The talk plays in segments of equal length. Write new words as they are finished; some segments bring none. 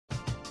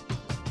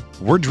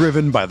We're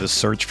driven by the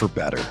search for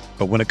better.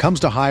 But when it comes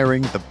to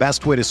hiring, the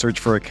best way to search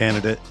for a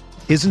candidate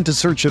isn't to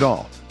search at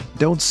all.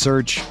 Don't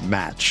search,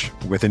 match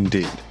with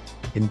Indeed.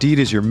 Indeed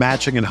is your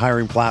matching and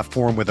hiring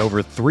platform with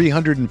over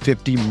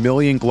 350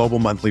 million global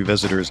monthly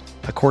visitors,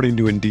 according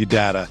to Indeed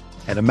data,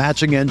 and a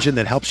matching engine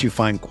that helps you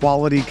find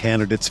quality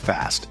candidates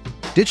fast.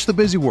 Ditch the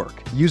busy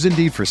work. Use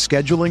Indeed for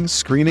scheduling,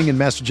 screening, and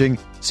messaging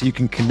so you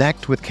can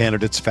connect with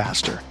candidates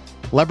faster.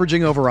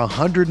 Leveraging over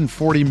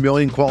 140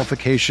 million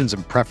qualifications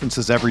and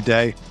preferences every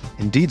day,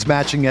 Indeed's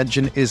matching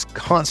engine is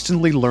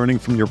constantly learning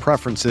from your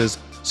preferences,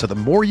 so the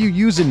more you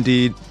use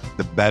Indeed,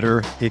 the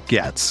better it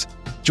gets.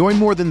 Join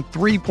more than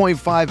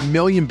 3.5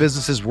 million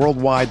businesses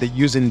worldwide that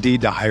use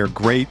Indeed to hire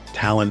great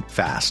talent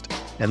fast.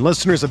 And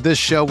listeners of this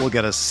show will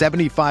get a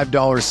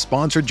 $75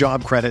 sponsored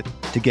job credit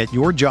to get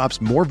your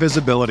jobs more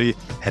visibility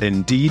at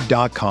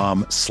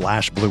Indeed.com/Blue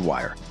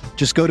Wire.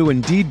 Just go to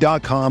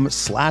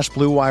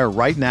Indeed.com/Blue Wire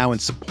right now and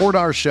support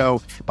our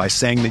show by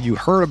saying that you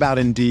heard about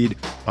Indeed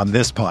on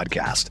this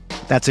podcast.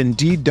 That's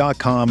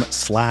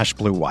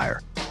Indeed.com/Blue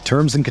Wire.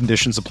 Terms and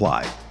conditions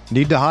apply.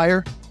 Need to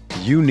hire?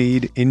 You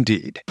need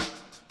Indeed.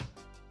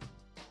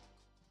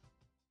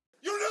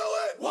 You know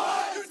it!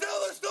 Why? You tell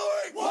the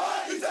story!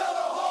 Why? You tell the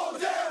whole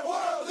damn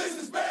world this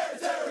is bear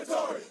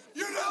territory!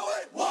 You know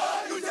it!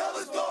 Why? You tell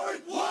the story!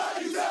 Why?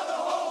 You tell the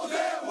whole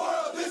damn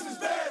world this is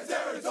bear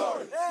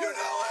territory! You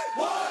know it!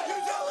 Why?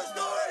 You tell the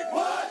story!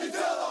 Why? You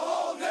tell the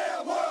whole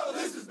damn world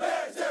this is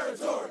bear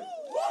territory!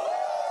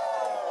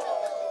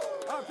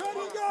 I'm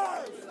ready,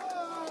 guys!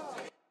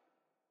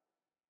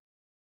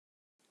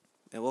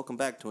 And welcome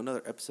back to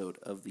another episode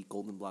of the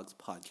Golden Blogs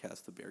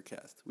podcast, the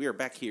Bearcast. We are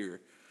back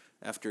here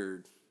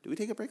after... Did we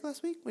take a break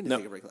last week? When did we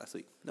take a break last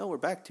week? No, we're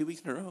back 2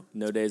 weeks in a row.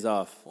 No days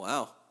off.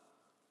 Wow.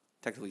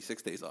 Technically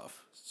 6 days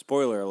off.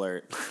 Spoiler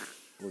alert.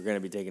 We're going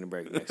to be taking a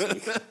break next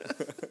week.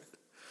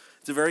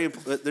 It's a very...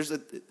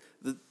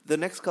 The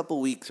next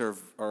couple weeks are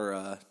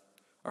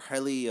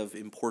highly of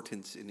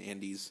importance in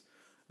Andy's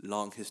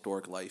long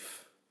historic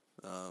life.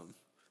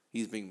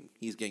 He's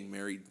getting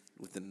married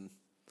within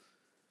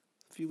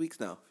a few weeks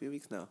now.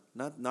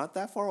 Not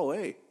that far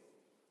away.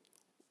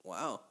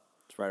 Wow.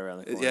 It's right around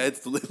the corner. Yeah,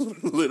 it's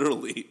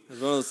literally.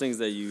 It's one of those things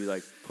that you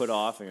like put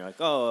off and you're like,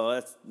 oh, well,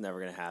 that's never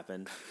going to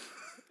happen.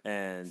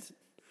 And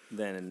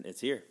then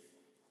it's here.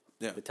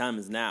 Yeah. The time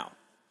is now.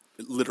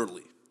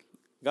 Literally.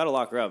 Got to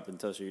lock her up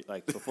until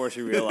before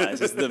she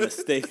realizes the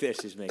mistake that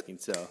she's making.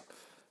 So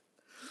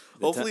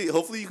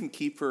hopefully you can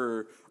keep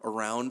her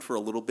around for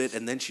a little bit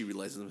and then she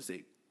realizes the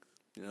mistake.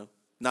 You know?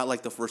 Not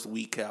like the first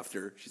week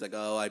after. She's like,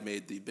 oh, I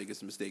made the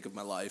biggest mistake of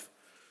my life.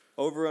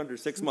 over under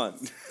 6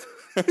 months.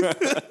 Is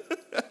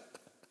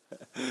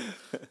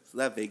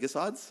that Vegas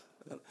odds?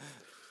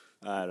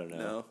 I don't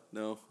know.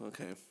 No.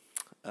 Okay.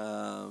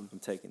 I'm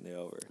taking the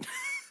over.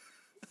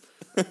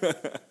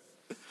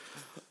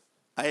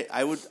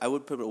 I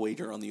would put a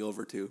wager on the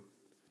over too,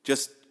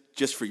 just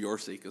for your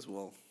sake as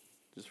well,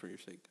 just for your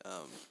sake.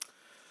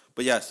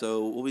 But yeah,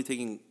 so we'll be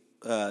taking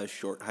a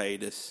short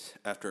hiatus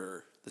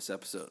after this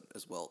episode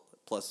as well.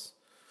 Plus,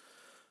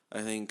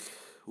 I think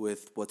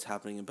with what's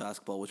happening in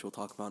basketball, which we'll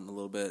talk about in a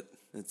little bit,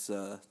 it's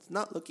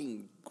not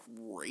looking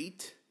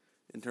great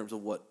in terms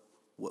of what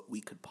we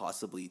could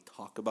possibly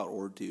talk about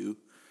or do.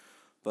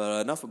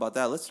 But enough about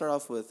that. Let's start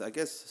off with, I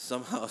guess,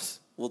 somehow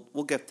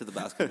we'll get to the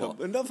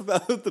basketball. Enough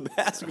about the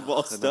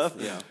basketball stuff.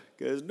 Yeah,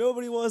 because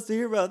nobody wants to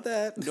hear about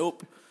that.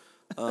 Nope.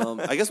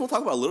 I guess we'll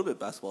talk about a little bit of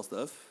basketball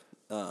stuff.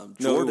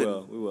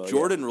 Jordan, we will.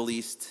 Jordan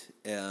released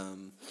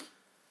the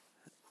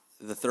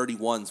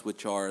 31s,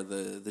 which are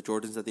the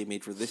Jordans that they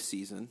made for this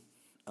season.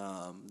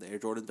 The Air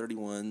Jordan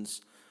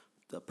 31s,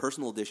 the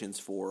personal editions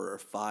for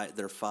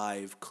their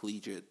five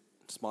collegiate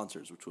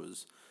sponsors, which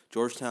was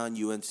Georgetown,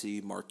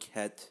 UNC,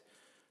 Marquette,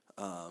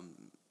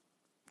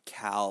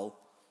 Cal,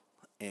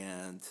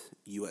 and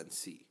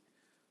UNC.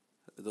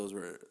 Those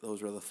were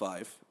the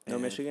five. No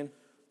Michigan?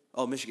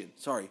 Oh, Michigan.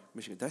 Sorry,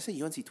 Michigan. Did I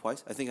say UNC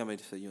twice? I think I might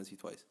have said UNC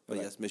twice. But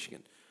okay. Yes,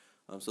 Michigan.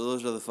 So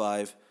those are the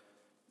five.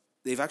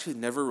 They've actually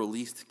never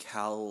released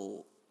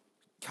Cal.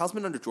 Cal's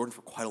been under Jordan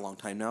for quite a long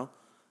time now.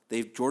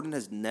 Jordan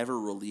has never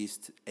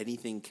released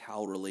anything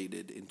Cal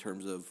related in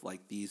terms of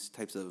like these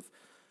types of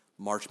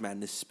March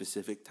Madness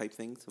specific type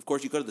things. Of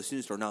course, you go to the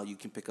student store now, you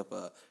can pick up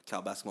a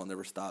Cal Basketball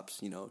Never Stops,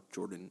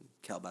 Jordan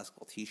Cal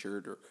Basketball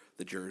T-shirt or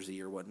the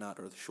jersey or whatnot,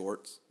 or the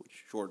shorts, which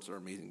shorts are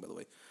amazing, by the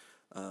way.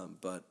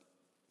 But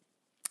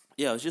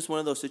yeah, it was just one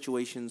of those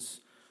situations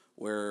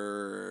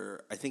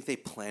where I think they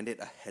planned it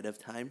ahead of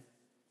time,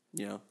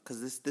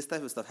 because this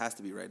type of stuff has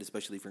to be right,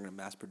 especially if you're going to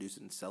mass produce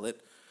it and sell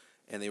it.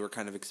 And they were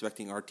kind of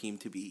expecting our team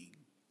to be,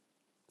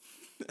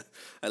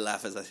 I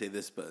laugh as I say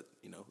this, but,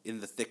 in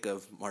the thick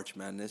of March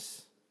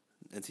Madness,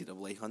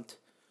 NCAA hunt.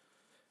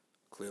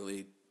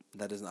 Clearly,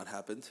 that has not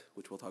happened,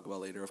 which we'll talk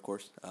about later, of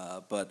course.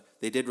 But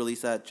they did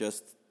release that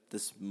just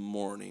this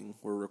morning.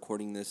 We're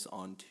recording this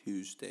on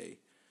Tuesday.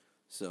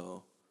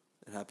 So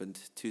it happened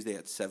Tuesday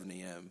at 7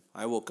 a.m.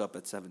 I woke up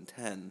at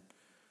 7:10,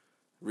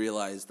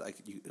 realized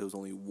it was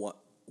only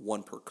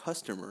one per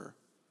customer,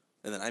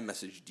 and then I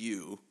messaged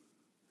you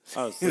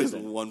Oh, It was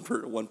sleeping. one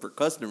per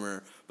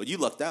customer, but you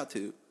lucked out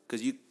too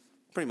because you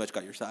pretty much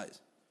got your size.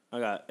 I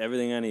got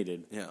everything I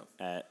needed. Yeah.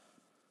 At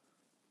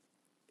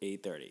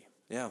 8:30.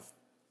 Yeah,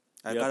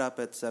 I Yep. got up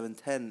at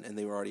 7:10 and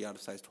they were already out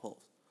of size 12.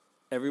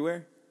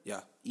 Everywhere.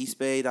 Yeah,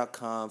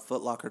 eastbay.com,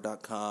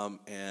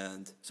 footlocker.com,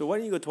 and So why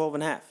didn't you go 12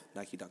 and a half?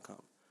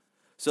 Nike.com.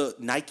 So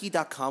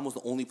Nike.com was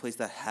the only place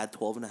that had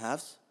 12 and a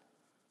halves,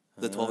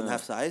 the 12 and a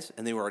half size,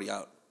 and they were already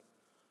out.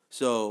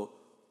 So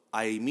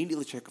I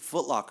immediately checked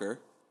Foot Locker,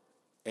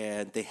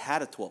 and they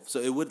had a 12. So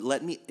it would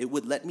let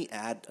me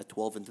add a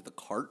 12 into the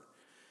cart,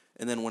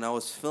 and then when I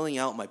was filling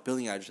out my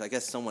billing address, I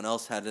guess someone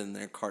else had it in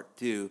their cart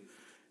too,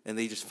 and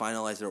they just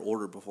finalized their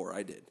order before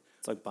I did.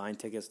 It's like buying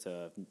tickets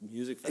to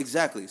music festivals.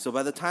 Exactly. So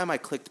by the time I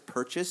clicked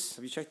purchase,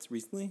 Have you checked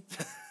recently?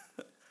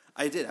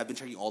 I did. I've been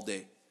checking all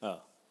day.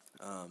 Oh.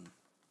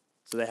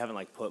 So they haven't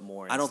like put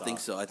more in I don't stock. think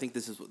so. I think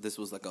this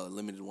was like a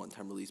limited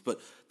one-time release. But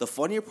the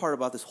funnier part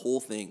about this whole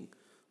thing,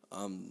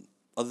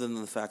 other than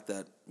the fact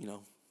that, you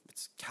know,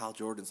 it's Cal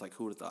Jordans, like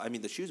who would have thought? I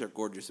mean, the shoes are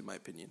gorgeous in my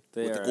opinion.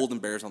 They with the are golden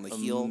bears on the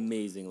heel.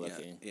 Amazing Yeah,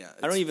 looking. yeah,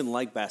 I don't it's- even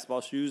like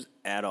basketball shoes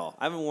at all.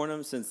 I haven't worn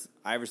them since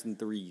Iverson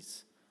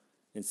 3s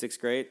in 6th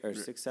grade or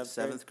 6th,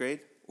 7th grade.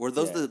 Were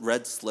those Yeah. the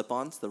red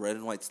slip-ons, the red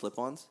and white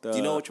slip-ons? The Do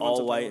you know which ones?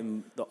 all I'm white talking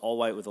about? and the all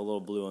white with a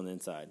little blue on the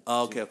inside.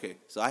 Oh, okay.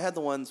 So I had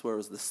the ones where it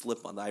was the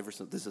slip-on, the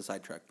Iverson. This is a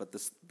sidetrack, but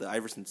the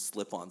Iverson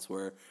slip-ons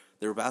where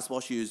they were basketball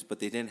shoes, but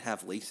they didn't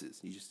have laces.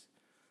 You just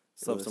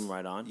Slipped them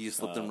right on? You just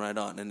slipped them right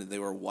on, and they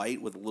were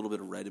white with a little bit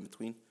of red in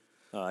between.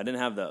 I didn't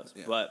have those,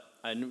 Yeah. but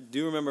I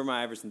do remember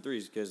my Iverson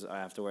 3s because I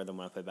have to wear them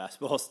when I play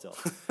basketball still.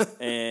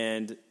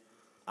 And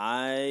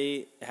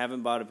I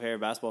haven't bought a pair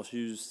of basketball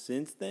shoes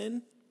since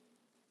then.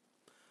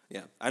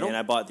 Yeah, And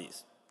I bought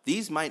these.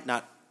 These might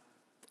not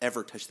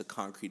ever touch the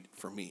concrete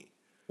for me.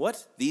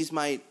 What? These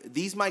might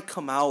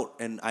come out,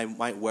 and I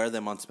might wear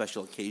them on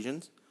special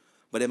occasions,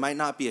 but it might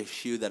not be a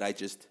shoe that I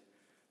just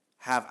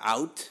have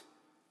out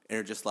and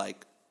are just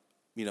like,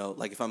 you know,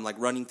 like if I'm like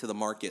running to the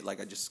market,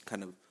 like I just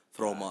kind of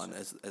throw them on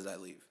as I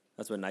leave.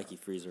 That's what Nike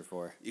Frees are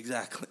for.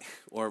 Exactly,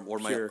 or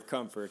Pure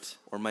comfort.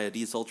 my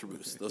Adidas Ultra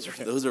Boost.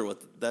 Those are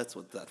what that's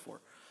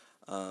for.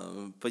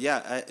 But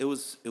yeah, it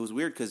was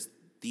weird because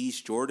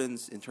these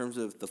Jordans, in terms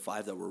of the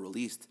 5 that were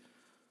released,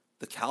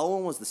 the Cal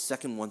one was the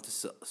second one to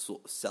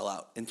sell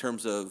out in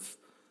terms of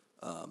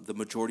the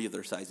majority of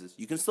their sizes.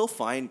 You can still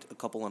find a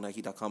couple on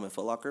Nike.com and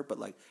Foot Locker, but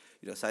like,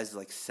 you know, sizes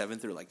like 7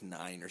 through like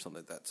 9 or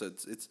something like that. So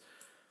it's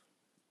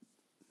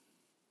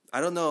I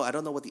don't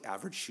know what the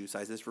average shoe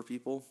size is for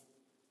people.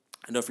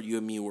 I know for you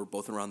and me, we're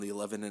both around the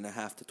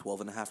 11.5 to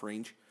 12.5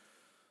 range.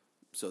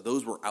 So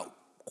those were out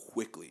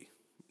quickly.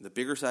 The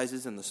bigger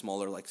sizes and the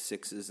smaller, like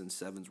 6s and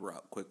 7s, were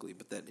out quickly.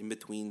 But then in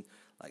between,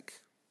 like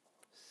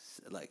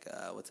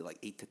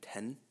 8 to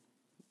 10,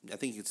 I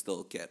think you could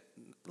still get.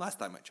 Last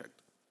time I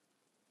checked,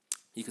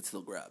 you could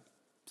still grab.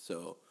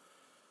 So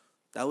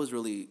that was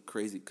really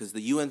crazy because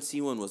the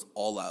UNC one was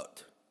all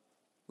out,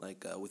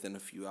 like within a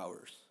few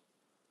hours.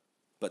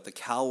 But the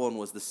Cal one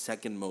was the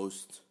second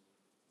most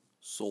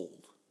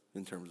sold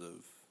in terms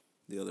of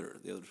the other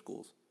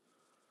schools.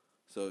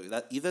 So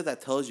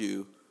that tells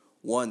you,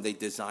 one, they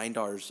designed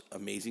ours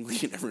amazingly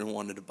and everyone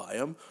wanted to buy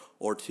them,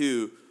 or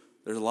two,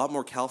 there's a lot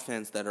more Cal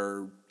fans that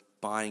are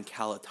buying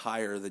Cal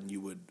attire than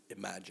you would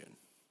imagine.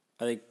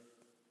 I think,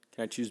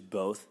 can I choose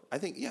both? I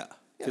think, yeah.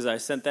 Because I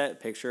sent that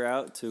picture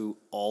out to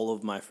all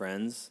of my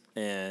friends,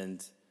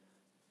 and,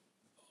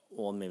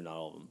 well, maybe not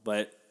all of them,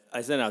 but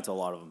I sent it out to a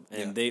lot of them,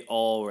 and they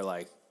all were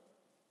like,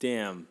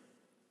 damn,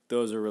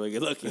 those are really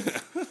good looking.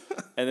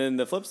 And then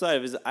the flip side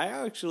of it is I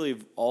actually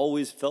have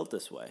always felt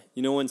this way.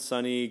 You know when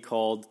Sonny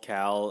called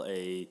Cal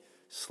a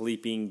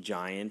sleeping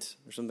giant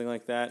or something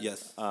like that?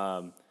 Yes.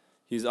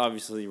 He's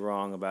obviously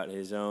wrong about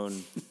his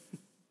own,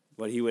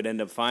 what he would end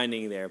up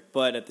finding there.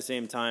 But at the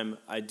same time,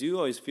 I do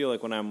always feel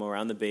like when I'm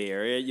around the Bay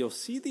Area, you'll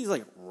see these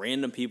like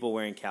random people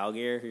wearing Cal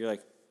gear. You're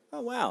like,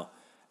 oh, wow.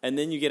 And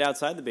then you get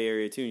outside the Bay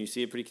Area too, and you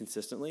see it pretty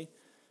consistently.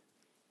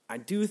 I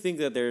do think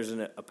that there's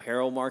an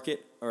apparel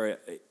market or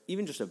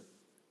even just an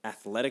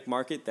athletic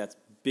market that's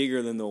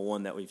bigger than the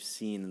one that we've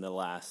seen in the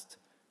last,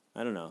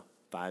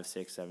 5,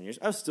 6, 7 years.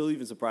 I was still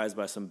even surprised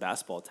by some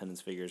basketball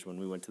attendance figures when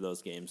we went to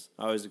those games.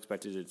 I always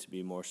expected it to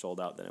be more sold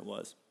out than it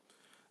was.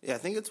 Yeah, I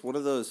think it's one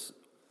of those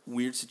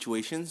weird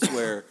situations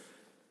where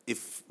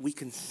if we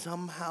can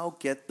somehow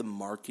get the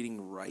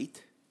marketing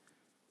right,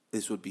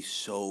 this would be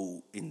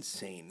so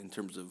insane in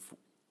terms of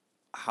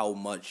how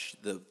much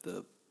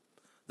the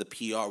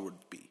PR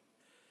would be.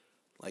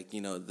 Like,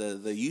 you know, the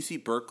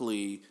UC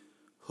Berkeley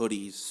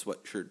hoodies,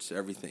 sweatshirts,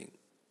 everything,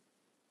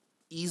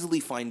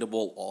 easily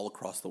findable all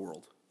across the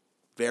world.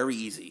 Very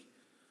easy.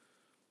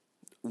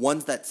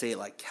 Ones that say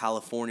like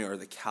California or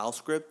the Cal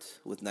script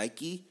with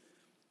Nike,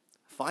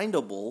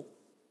 findable,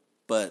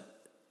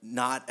 but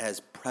not as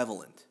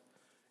prevalent.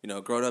 You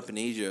know, growing up in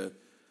Asia,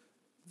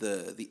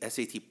 the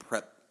SAT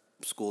prep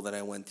school that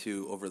I went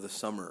to over the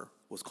summer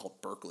was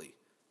called Berkeley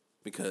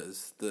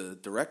because the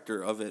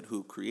director of it,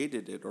 who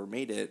created it or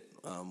made it,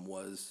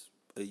 was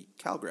a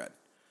Cal grad.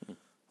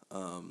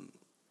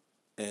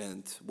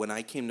 And when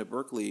I came to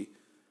Berkeley,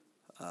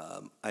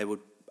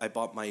 I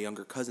bought my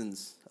younger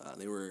cousins.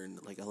 They were in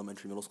like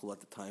elementary, middle school at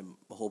the time.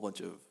 A whole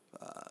bunch of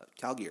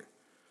Cal gear,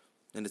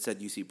 and it said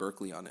UC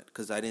Berkeley on it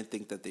because I didn't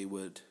think that they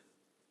would.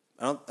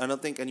 I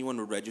don't think anyone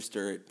would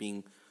register it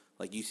being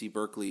like UC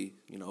Berkeley,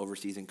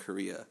 overseas in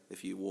Korea.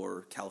 If you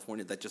wore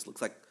California, that just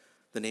looks like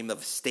the name of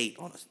a state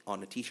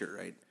on a T-shirt,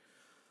 right?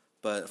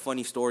 But a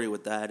funny story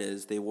with that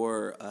is they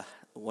wore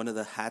one of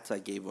the hats I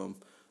gave them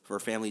for a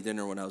family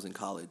dinner when I was in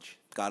college.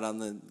 Got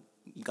in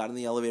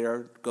the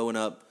elevator, going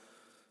up.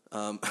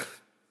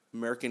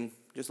 American,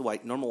 just a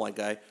normal white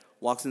guy,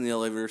 walks in the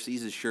elevator,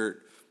 sees his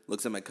shirt,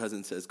 looks at my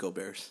cousin, says, "Go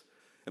Bears."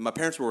 And my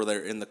parents were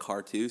there in the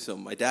car too, so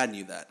my dad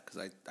knew that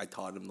because I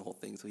taught him the whole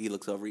thing. So he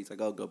looks over, he's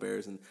like, "Oh, go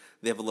Bears," and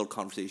they have a little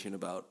conversation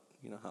about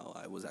how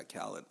I was at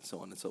Cal and so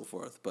on and so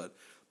forth. But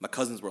my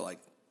cousins were like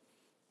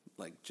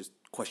just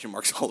question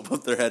marks all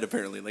above their head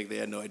apparently, like they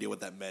had no idea what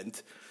that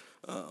meant.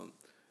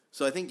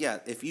 So I think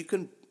if you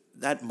can.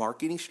 That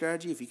marketing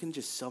strategy, if you can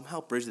just somehow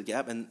bridge the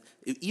gap, and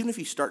even if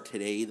you start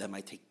today, that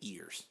might take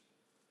years.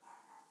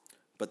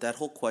 But that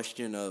whole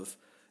question of,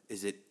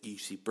 is it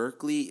UC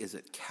Berkeley? Is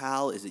it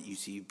Cal? Is it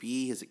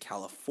UCB? Is it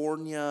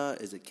California?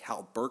 Is it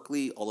Cal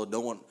Berkeley?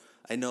 Although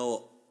I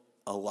know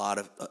a lot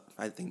of,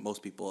 I think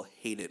most people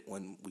hate it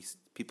when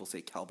people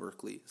say Cal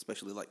Berkeley,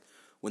 especially like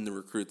when the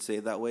recruits say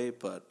it that way.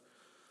 But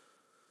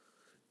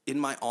in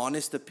my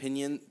honest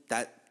opinion,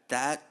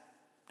 that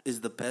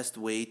is the best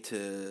way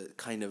to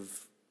kind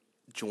of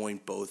join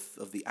both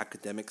of the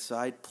academic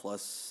side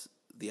plus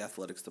the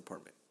athletics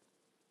department.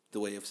 The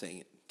way of saying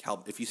it,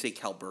 if you say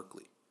Cal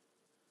Berkeley,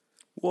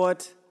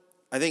 What?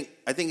 I think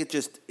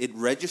it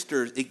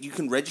registers. You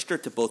can register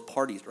to both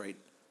parties, right?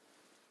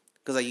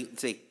 Because I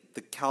say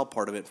the Cal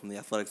part of it from the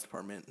athletics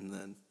department, and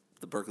then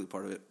the Berkeley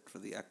part of it for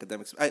the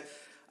academics.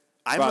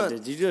 Rob,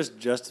 did you just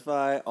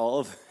justify all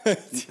of it?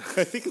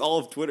 I think all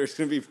of Twitter's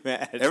going to be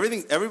mad.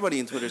 Everybody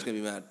in Twitter's going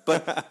to be mad.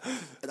 But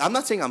I'm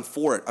not saying I'm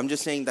for it. I'm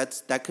just saying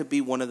that could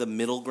be one of the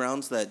middle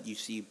grounds that you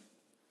see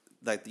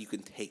that you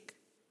can take,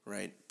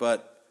 right?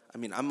 But, I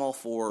mean, I'm all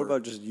for... What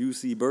about just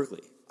UC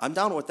Berkeley? I'm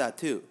down with that,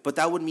 too. But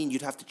that would mean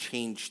you'd have to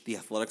change the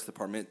athletics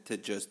department to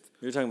just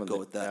You're talking about go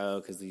with that. Oh,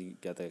 because you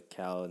got the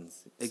Cal and...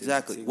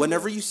 Exactly.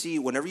 Whenever you see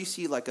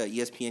like a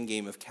ESPN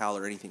game of Cal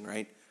or anything,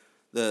 right?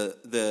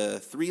 The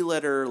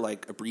 3-letter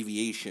like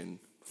abbreviation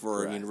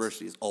for a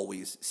university is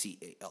always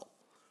CAL,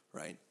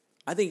 right?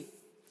 I think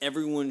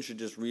everyone should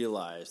just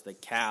realize that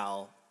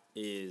Cal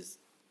is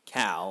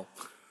Cal,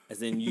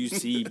 as in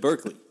UC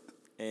Berkeley,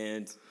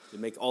 and to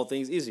make all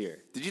things easier.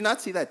 Did you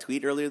not see that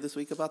tweet earlier this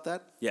week about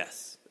that?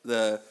 Yes.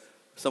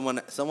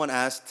 Someone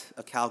asked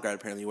a Cal grad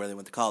apparently where they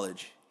went to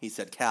college. He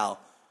said Cal,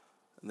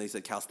 and they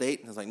said Cal State,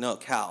 and I was like, no,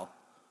 Cal.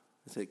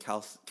 I said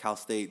Cal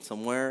State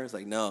somewhere. It's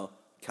like, no.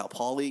 Cal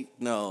Poly,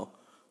 no.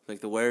 It's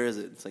like, where is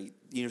it? It's like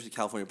University of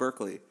California,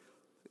 Berkeley.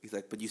 He's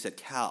like, but you said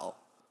Cal.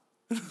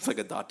 It's like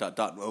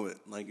a ... moment.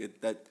 Like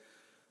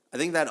I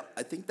think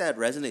that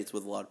resonates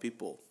with a lot of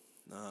people.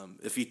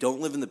 If you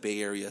don't live in the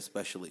Bay Area,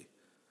 especially,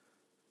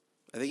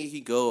 I think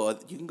you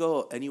can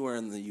go anywhere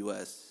in the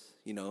U.S.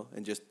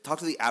 And just talk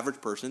to the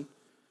average person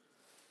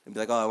and be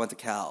like, oh, I went to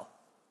Cal,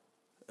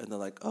 and they're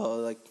like,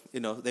 oh,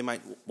 they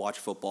might watch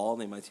football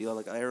and they might see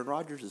like Aaron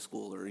Rodgers'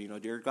 school or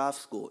Jared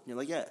Goff's school, and you're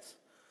like, yes.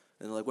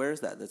 And they're like, where is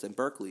that? That's in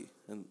Berkeley.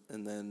 And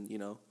then,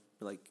 you're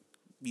like,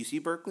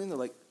 UC Berkeley? And they're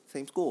like,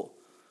 same school.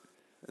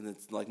 And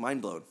it's like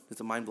mind-blown.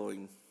 It's a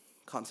mind-blowing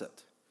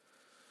concept.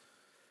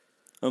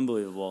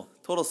 Unbelievable.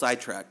 Total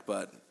sidetrack,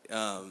 but,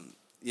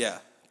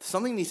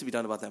 something needs to be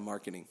done about that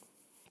marketing.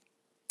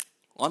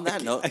 On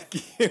that note. I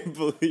can't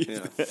believe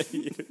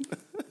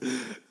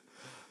that.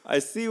 I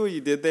see what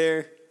you did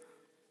there.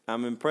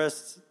 I'm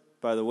impressed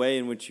by the way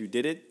in which you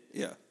did it.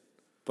 Yeah.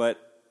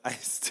 But I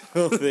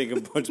still think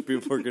a bunch of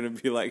people are going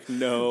to be like,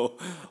 no,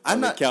 I'm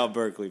not Cal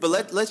Berkeley.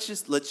 But let's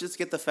just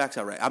get the facts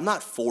out right. I'm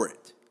not for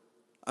it.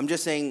 I'm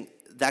just saying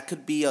that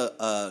could be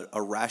a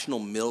rational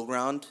middle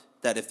ground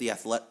that if the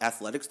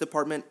athletics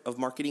department of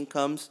marketing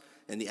comes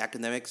and the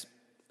academics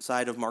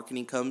side of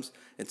marketing comes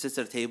and sits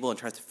at a table and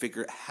tries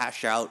to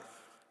hash out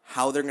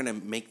how they're going to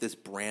make this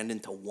brand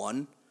into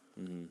one,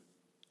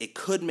 it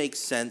could make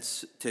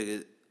sense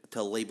to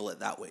label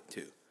it that way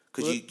too.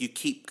 Because you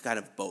keep kind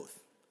of both.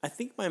 I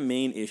think my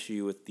main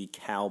issue with the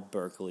Cal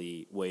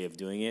Berkeley way of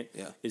doing it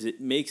is it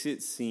makes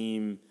it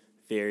seem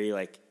very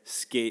like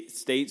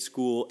state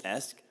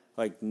school-esque,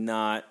 like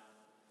not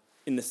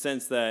in the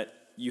sense that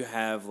you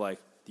have like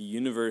the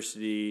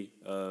University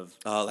of...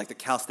 like the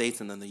Cal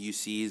States and then the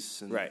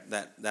UCs and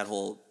that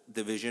whole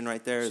division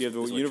right there. So you have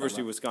the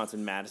University of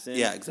Wisconsin-Madison.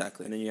 Yeah,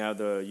 exactly. And then you have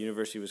the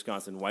University of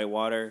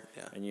Wisconsin-Whitewater.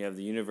 Yeah. And you have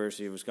the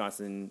University of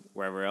Wisconsin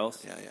wherever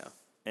else. Yeah, yeah.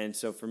 And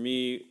so for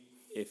me,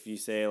 if you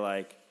say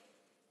like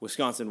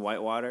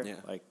Wisconsin-Whitewater,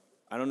 like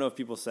I don't know if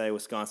people say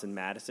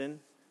Wisconsin-Madison.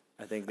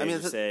 I think they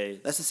just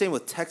say... That's the same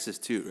with Texas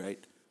too,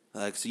 right?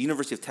 Like so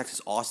University of Texas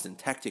Austin,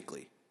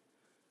 technically.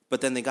 But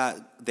then they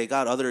got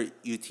other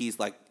UTs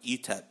like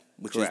UTEP,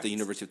 which is the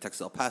University of Texas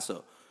El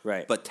Paso.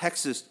 Right. But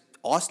Texas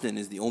Austin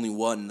is the only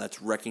one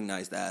that's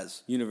recognized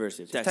as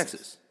University of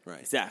Texas. Right.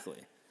 Exactly.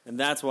 And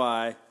that's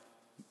why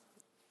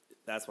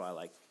I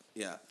like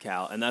Yeah.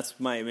 Cal. And that's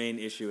my main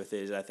issue with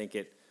it is I think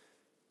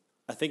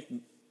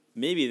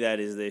maybe that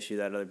is the issue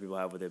that other people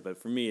have with it,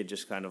 but for me it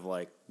just kind of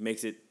like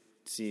makes it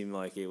seem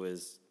like it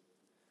was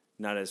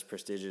not as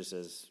prestigious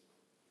as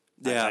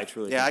I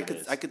truly think it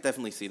is. I could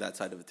definitely see that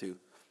side of it too.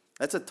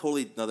 That's a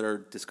totally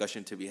another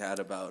discussion to be had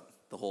about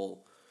the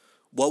whole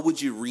what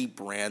would you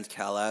rebrand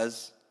Cal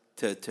as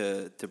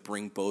to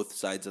bring both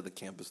sides of the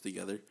campus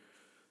together.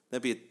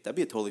 That'd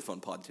be a totally fun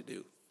pod to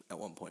do at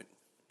one point.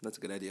 That's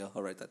a good idea.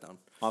 I'll write that down.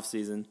 Off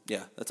season.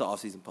 Yeah, that's an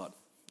off-season pod.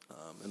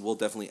 And we'll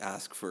definitely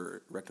ask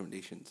for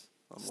recommendations.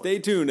 Stay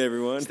tuned,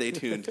 everyone. Stay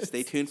tuned.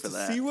 Stay tuned for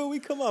that. See what we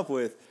come up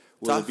with.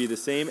 Will it be the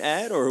same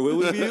ad, or will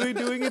we be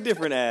doing a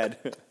different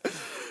ad?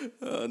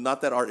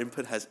 Not that our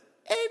input has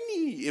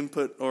any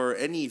input or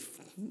any,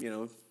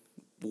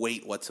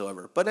 weight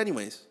whatsoever. But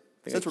anyways,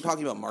 since we're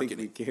talking about marketing.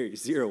 I think we carry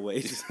zero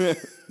weight.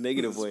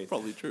 Negative weight.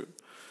 Probably true.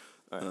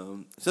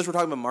 Since we're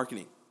talking about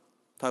marketing,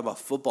 talking about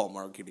football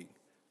marketing,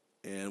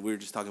 and we were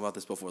just talking about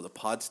this before the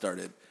pod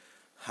started,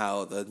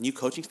 how the new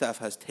coaching staff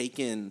has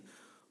taken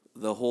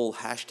the whole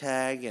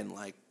hashtag and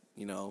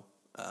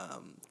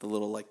the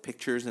little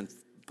pictures and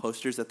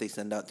posters that they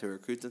send out to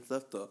recruits and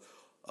stuff to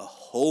a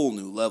whole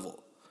new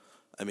level.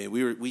 I mean,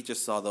 we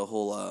just saw the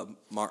whole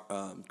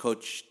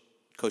Coach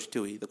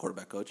Tui, the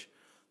quarterback coach,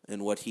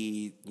 and what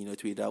he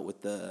tweeted out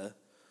with the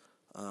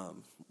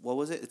what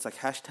was it? It's like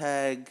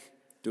hashtag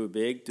Do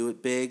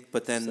it big.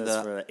 But then so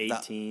that's for the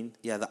 18.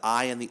 The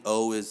I and the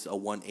O is a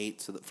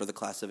 1-8, so for the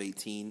class of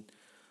 18.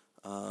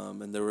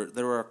 And there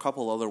were a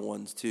couple other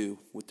ones too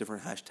with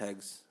different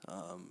hashtags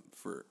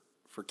for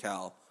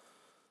Cal.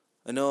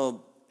 I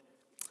know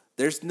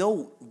there's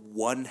no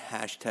one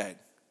hashtag.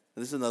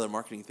 This is another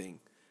marketing thing.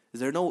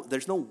 There's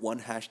no one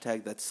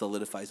hashtag that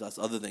solidifies us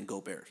other than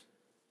Go Bears.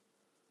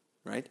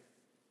 Right?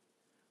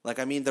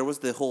 There was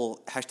the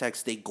whole hashtag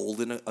Stay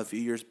Golden a few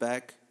years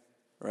back,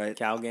 right?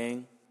 Cal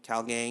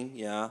Gang,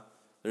 yeah.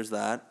 There's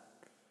that.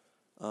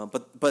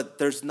 But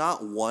there's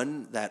not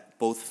one that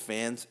both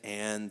fans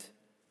and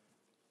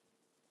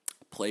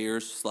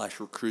players /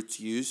 recruits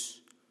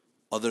use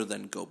other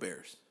than Go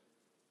Bears.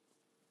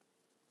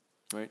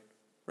 Right?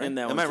 And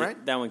Am I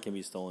right? That one can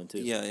be stolen too.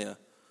 Yeah.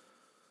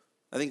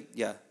 I think,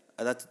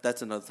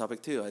 that's another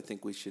topic too. I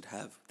think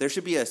there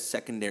should be a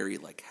secondary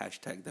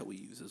hashtag that we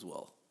use as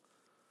well.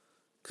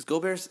 Because Go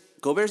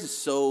Bears is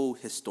so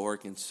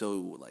historic and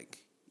so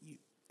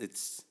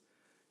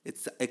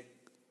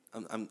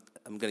I'm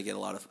gonna get a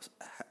lot of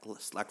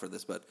slack for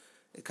this, but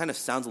it kind of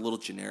sounds a little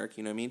generic.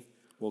 You know what I mean?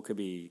 Well, it could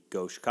be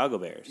Go Chicago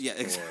Bears.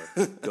 Yeah,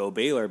 or Go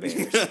Baylor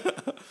Bears.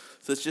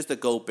 So it's just a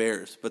Go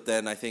Bears, but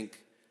then I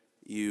think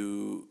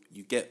you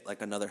get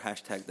another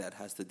hashtag that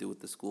has to do with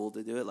the school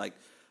to do it.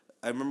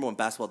 I remember when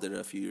basketball did it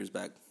a few years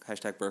back.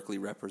 Hashtag Berkeley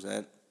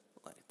represent.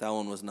 That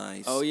one was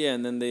nice. Oh yeah,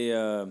 and then they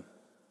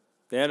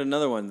had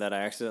another one that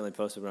I accidentally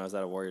posted when I was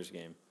at a Warriors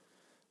game.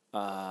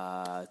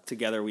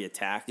 Together we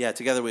attack. Yeah,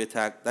 Together we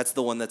attack. That's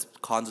the one that's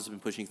Konzo's been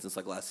pushing since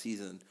last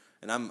season,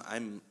 and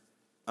I'm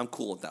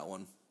cool with that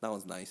one. That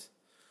one's nice.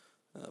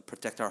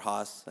 Protect Our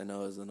Haas, I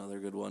know, is another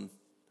good one.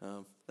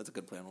 That's a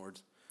good play on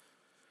words.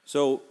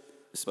 So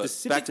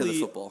specifically back to the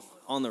football.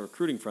 On the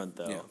recruiting front,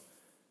 though, yeah.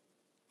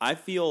 I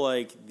feel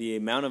like the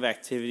amount of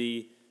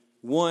activity.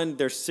 One,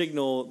 there's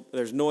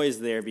noise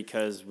there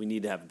because we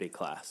need to have a big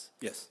class.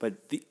 Yes,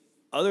 but the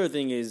other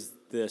thing is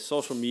the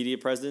social media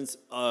presence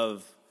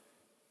of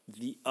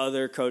the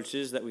other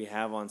coaches that we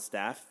have on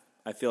staff,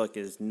 I feel like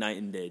is night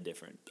and day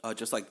different.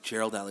 Just like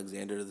Gerald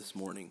Alexander this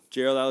morning.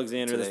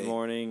 This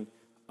morning.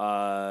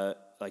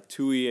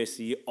 Tui I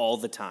see all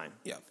the time.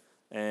 Yeah.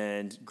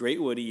 And Great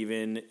Woody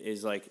even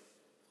is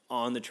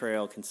on the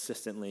trail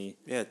consistently.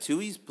 Yeah,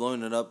 Tui's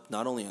blowing it up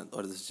not only on,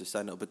 this is just a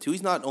side note, but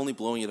Tui's not only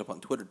blowing it up on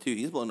Twitter too,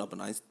 he's blowing it up on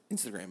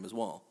Instagram as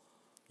well.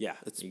 Yeah,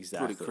 it's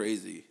exactly. pretty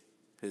crazy,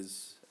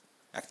 his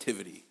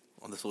activity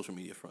on the social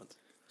media front.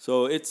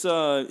 So it's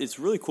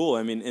really cool.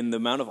 I mean, in the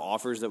amount of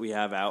offers that we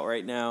have out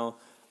right now,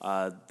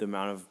 the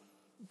amount of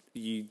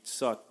you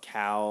saw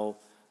Cal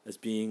as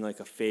being a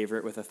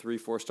favorite with a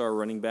 3-4 star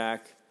running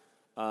back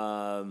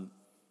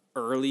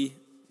early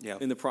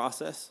in the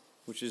process,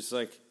 which is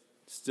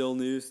still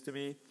news to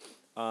me,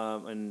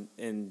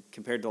 and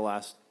compared to the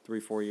last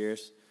 3-4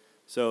 years.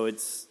 So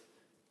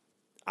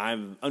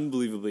I'm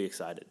unbelievably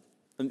excited.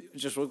 I'm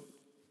just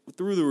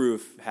through the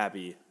roof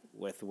happy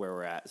with where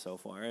we're at so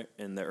far,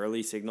 and the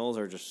early signals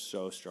are just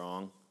so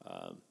strong.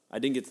 I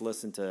didn't get to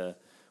listen to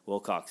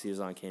Wilcox. He was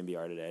on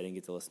KMBR today. I didn't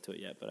get to listen to it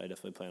yet, but I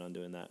definitely plan on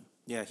doing that.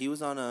 Yeah, he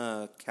was on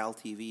Cal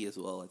TV as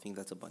well. I think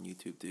that's up on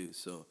YouTube too.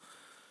 So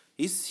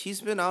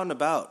he's been out and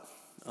about.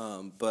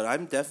 But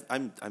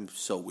I'm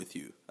so with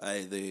you.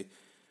 I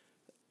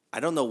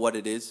don't know what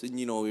it is. And,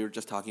 we were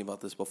just talking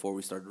about this before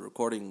we started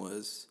recording.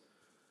 Was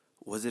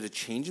it a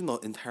change in the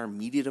entire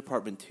media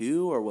department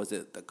too, or was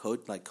it the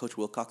coach, Coach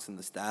Wilcox and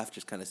the staff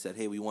just kind of said,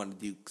 "Hey, we want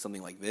to do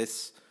something like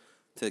this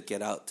to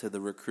get out to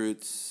the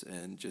recruits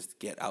and just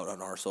get out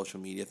on our social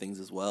media things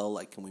as well.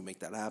 Like, can we make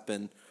that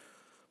happen?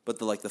 But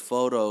the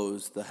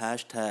photos, the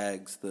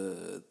hashtags,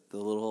 the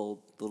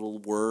little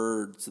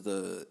words,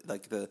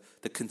 the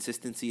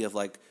consistency of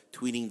like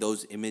tweeting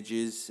those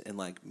images and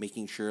like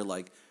making sure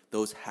like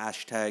those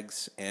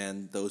hashtags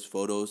and those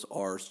photos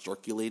are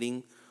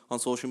circulating on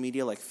social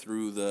media, like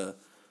through the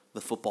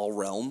football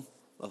realm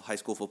of high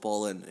school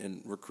football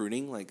and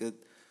recruiting,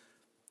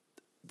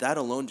 that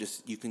alone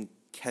just you can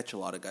catch a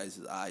lot of guys'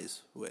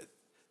 eyes with.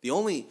 The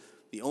only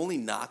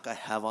knock I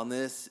have on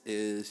this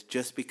is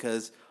just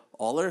because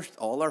all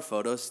our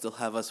photos still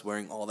have us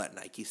wearing all that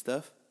Nike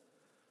stuff.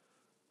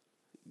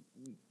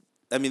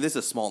 I mean, this is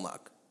a small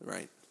knock,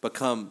 right? But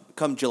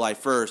come July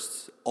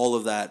 1st, all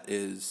of that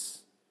is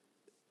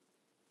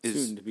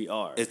soon to be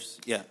ours. It's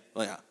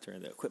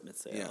During the equipment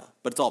sale. Yeah,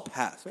 but it's all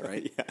past,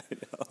 right? Yeah, I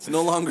know. It's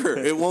no longer.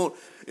 It won't.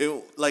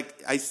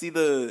 I see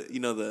the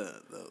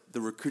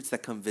recruits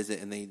that come visit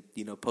and they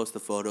post a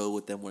photo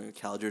with them wearing a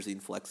Cal jersey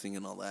and flexing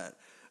and all that.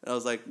 And I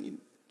was like,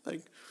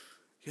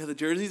 yeah, the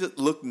jerseys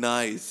look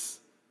nice,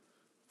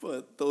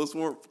 but those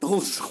won't.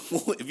 Those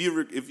won't, if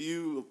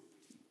you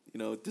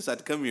decide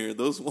to come here,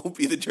 those won't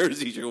be the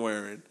jerseys you're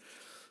wearing.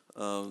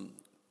 So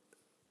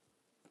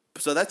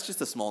that's just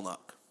a small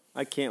knock.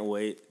 I can't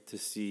wait to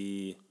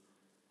see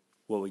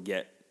what we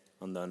get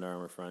on the Under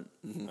Armour front.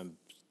 Mm-hmm. I'm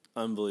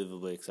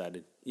unbelievably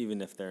excited,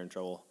 even if they're in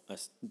trouble. I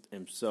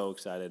am so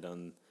excited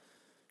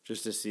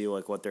just to see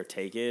what their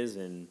take is,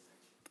 and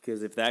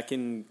because if that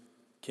can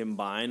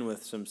combine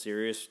with some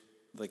serious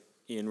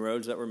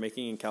inroads that we're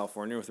making in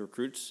California with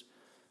recruits,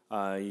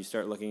 you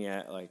start looking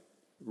at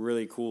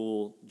really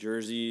cool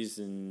jerseys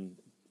and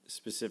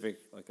specific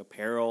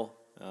apparel.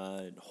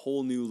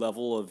 Whole new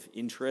level of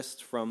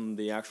interest from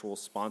the actual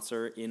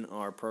sponsor in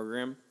our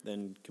program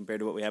than compared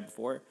to what we had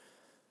before.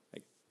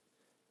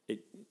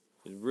 It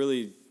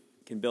really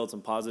can build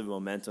some positive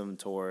momentum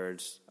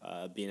towards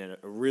being a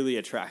really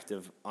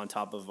attractive, on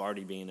top of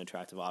already being an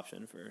attractive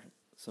option for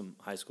some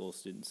high school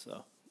students.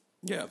 So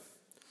yeah.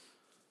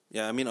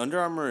 I mean, Under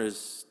Armour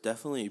is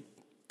definitely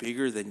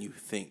bigger than you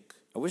think.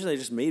 I wish they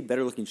just made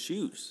better looking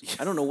shoes.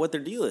 I don't know what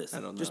their deal is.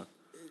 I don't know.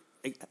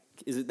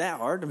 Is it that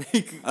hard to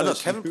make? I don't know.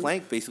 Kevin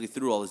Plank basically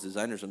threw all his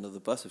designers under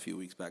the bus a few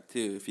weeks back,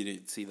 too. If you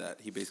didn't see that,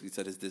 he basically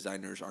said his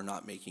designers are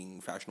not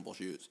making fashionable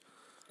shoes.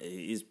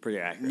 He's pretty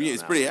accurate. Yeah,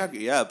 it's pretty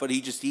accurate, yeah. But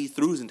he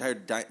threw his entire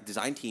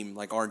design team,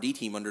 R&D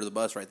team, under the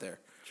bus right there.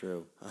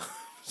 True.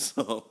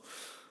 So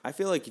I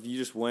feel like if you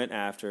just went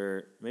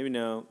after, maybe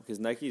no, because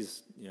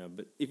Nike's,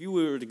 but if you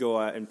were to go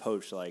out and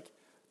poach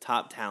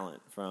top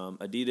talent from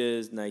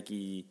Adidas,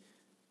 Nike,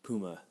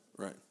 Puma,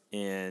 right,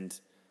 and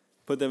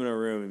put them in a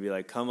room and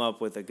be come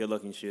up with a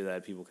good-looking shoe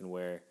that people can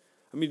wear.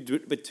 I mean,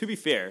 but to be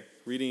fair,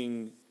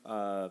 reading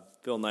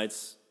Phil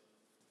Knight's,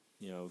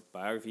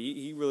 biography,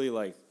 he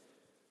really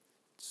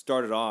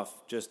started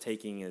off just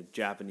taking a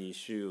Japanese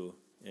shoe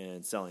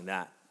and selling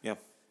that. Yeah,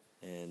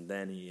 and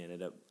then he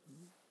ended up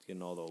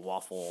getting all the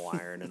waffle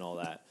iron and all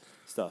that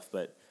stuff.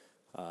 But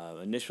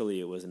initially,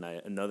 it was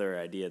another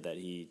idea that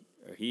he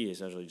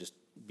essentially just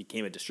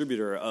became a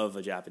distributor of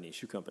a Japanese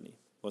shoe company.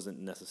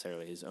 Wasn't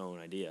necessarily his own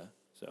idea.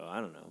 So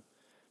I don't know.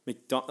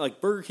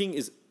 Burger King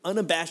is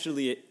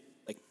unabashedly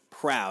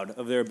proud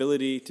of their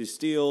ability to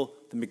steal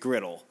the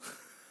McGriddle.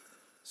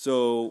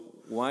 So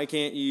why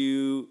can't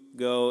you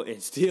go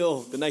and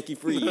steal the Nike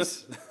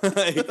Freeze?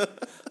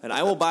 And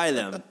I will buy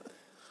them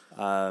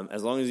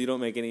as long as you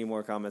don't make any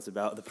more comments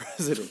about the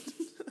president.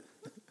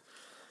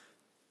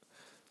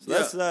 So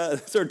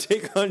that's our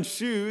take on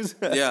shoes.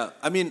 Yeah,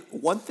 I mean,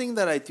 one thing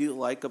that I do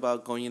like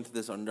about going into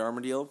this Under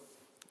Armour deal,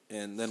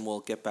 and then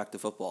we'll get back to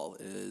football,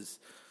 is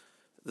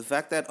the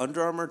fact that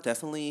Under Armour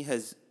definitely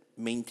has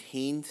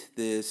maintained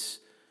this,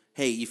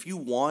 hey, if you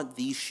want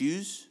these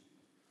shoes,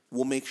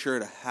 we'll make sure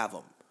to have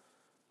them.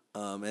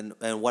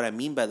 And what I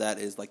mean by that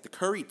is the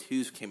Curry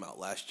 2s came out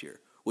last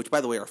year, which,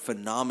 by the way, are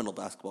phenomenal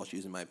basketball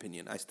shoes in my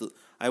opinion.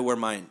 I wear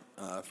mine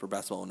for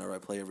basketball whenever I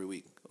play every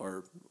week,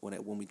 or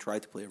when we try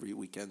to play every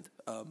weekend.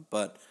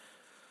 But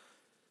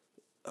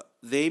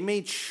they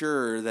made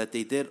sure that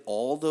they did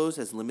all those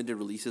as limited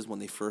releases when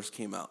they first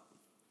came out.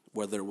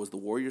 Whether it was the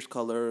Warriors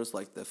colors,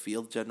 the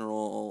Field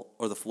General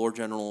or the Floor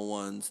General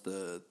ones,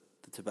 the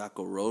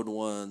Tobacco Road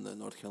one, the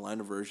North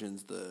Carolina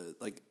versions,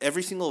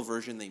 every single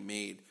version they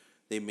made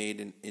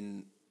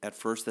in at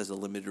first as a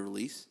limited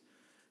release.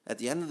 At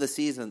the end of the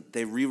season,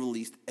 they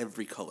re-released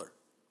every color,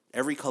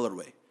 every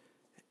colorway,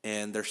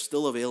 and they're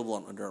still available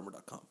on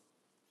UnderArmour.com.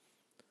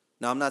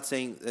 Now, I'm not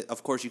saying,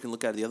 of course, you can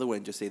look at it the other way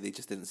and just say they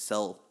just didn't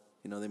sell.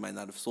 They might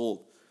not have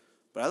sold.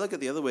 But I look at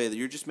it the other way, that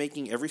you're just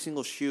making every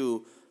single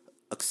shoe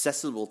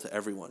accessible to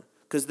everyone.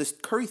 Because the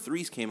Curry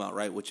 3s came out,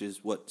 right, which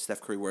is what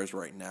Steph Curry wears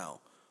right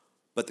now.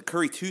 But the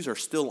Curry 2s are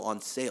still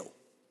on sale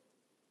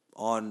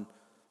on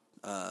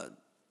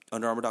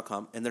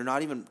UnderArmour.com, and they're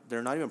not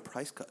even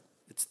price cut.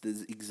 It's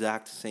the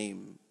exact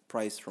same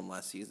price from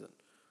last season,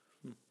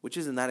 which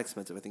isn't that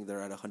expensive. I think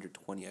they're at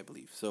 $120, I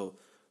believe. So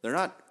they're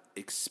not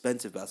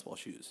expensive basketball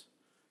shoes,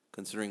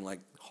 considering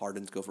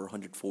Harden's go for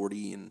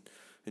 $140 and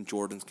and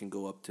Jordans can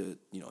go up to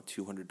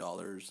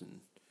 $200,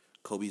 and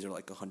Kobe's are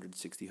like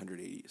 160,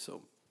 180.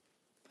 So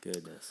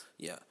Goodness.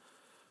 yeah.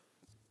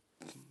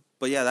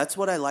 But yeah, that's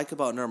what I like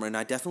about Under Armour, and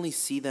I definitely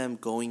see them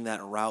going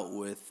that route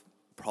with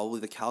probably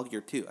the Cal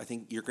gear too. I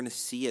think you're going to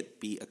see it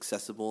be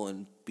accessible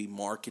and be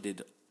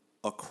marketed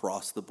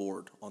across the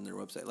board on their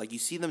website. Like you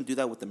see them do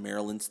that with the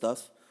Maryland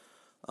stuff,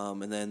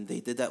 and then they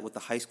did that with the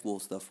high school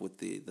stuff with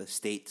the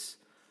states.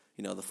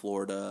 The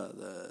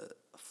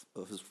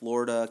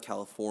Florida,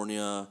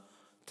 California,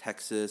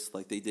 Texas.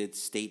 Like they did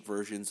state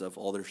versions of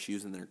all their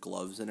shoes and their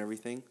gloves and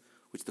everything.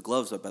 Which the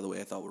gloves, by the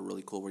way, I thought were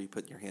really cool. Where you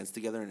put your hands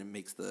together and it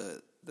makes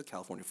the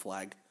California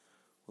flag,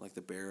 like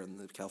the bear and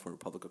the California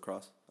Republic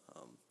across.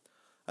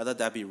 I thought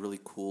that'd be a really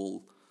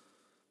cool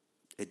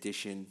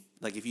addition.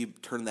 Like if you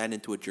turn that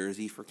into a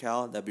jersey for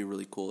Cal, that'd be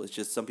really cool. It's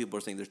just some people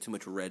are saying there's too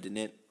much red in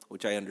it,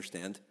 which I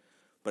understand.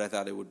 But I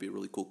thought it would be a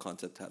really cool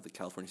concept to have the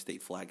California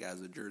state flag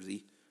as a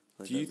jersey.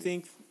 Do you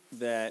think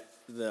that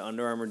the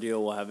Under Armour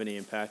deal will have any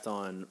impact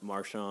on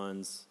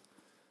Marshawn's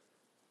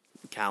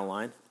Cal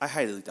line? I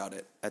highly doubt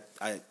it.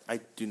 I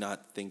do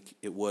not think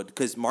it would,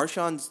 because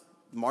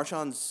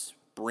Marshawn's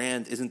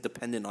brand isn't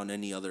dependent on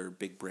any other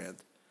big brand,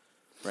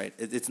 right?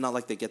 It's not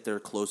like they get their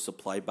clothes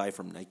supplied by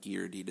from Nike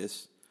or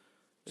Adidas.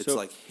 It's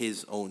like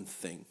his own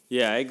thing.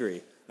 Yeah, I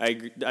agree. I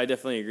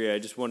definitely agree. I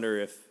just wonder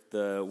if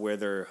where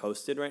they're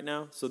hosted right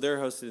now. So they're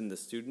hosted in the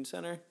student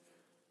center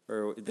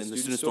or the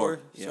student store.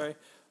 Yeah. Sorry.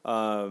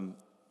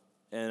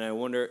 And I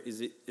wonder,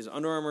 is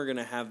Under Armour going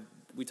to have?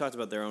 We talked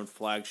about their own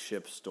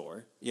flagship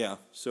store. Yeah.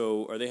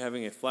 So are they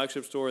having a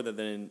flagship store that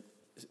then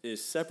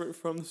is separate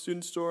from the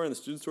student store, and the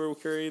student store will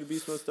carry the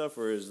Beast Mode stuff,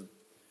 or is?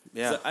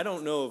 Yeah. I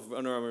don't know if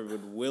Under Armour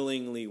would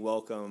willingly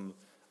welcome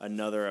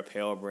another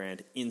apparel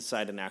brand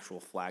inside an actual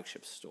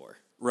flagship store.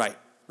 Right.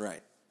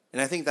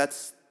 And I think that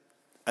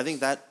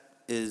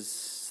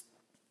is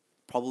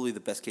probably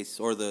the best case,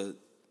 or the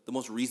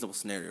most reasonable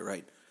scenario,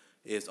 right?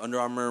 Is Under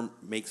Armour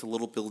makes a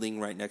little building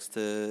right next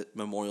to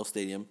Memorial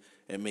Stadium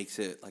and makes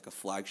it like a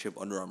flagship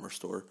Under Armour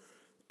store.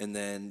 And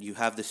then you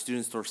have the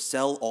student store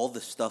sell all the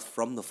stuff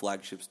from the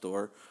flagship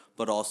store,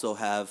 but also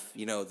have,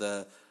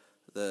 the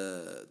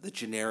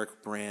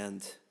generic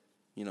brand,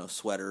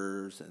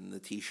 sweaters and the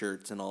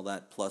T-shirts and all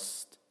that,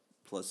 plus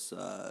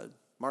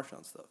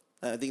Marshawn stuff.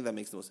 I think that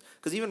makes the most.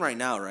 Because even right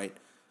now, right,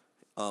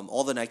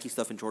 all the Nike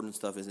stuff and Jordan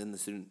stuff is in the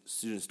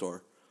student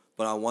store.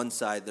 But on one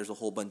side, there's a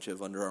whole bunch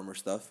of Under Armour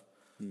stuff.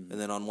 And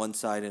then on one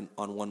side and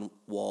on one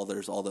wall,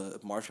 there's all the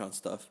Marshawn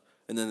stuff.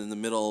 And then in the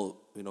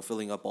middle,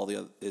 filling up all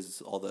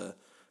the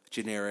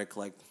generic,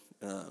 like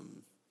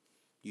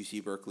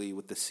UC Berkeley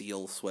with the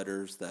seal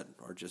sweaters that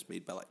are just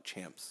made by like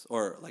champs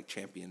or like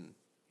champion,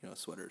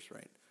 sweaters,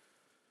 right?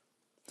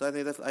 So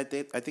I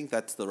think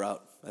that's the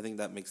route. I think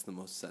that makes the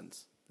most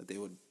sense. That they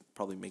would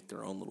probably make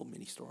their own little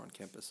mini store on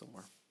campus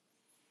somewhere,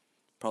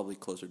 probably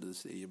closer to the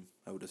stadium,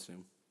 I would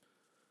assume.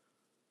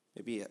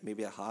 Maybe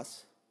at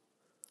Haas.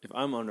 If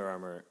I'm Under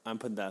Armour, I'm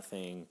putting that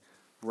thing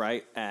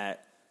right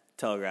at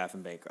Telegraph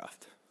and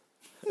Bancroft.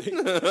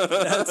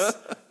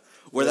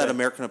 Where that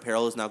American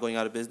Apparel is now going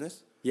out of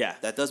business? Yeah.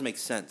 That does make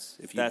sense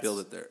if you build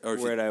it there. Or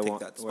where I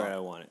want that spot. where I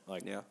want it.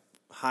 Like yeah.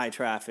 High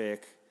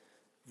traffic,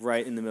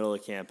 right in the middle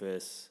of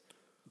campus.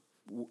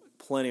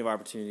 Plenty of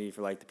opportunity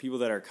for like the people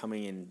that are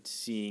coming and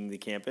seeing the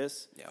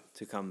campus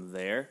to come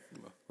there.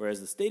 Yeah. Whereas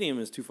the stadium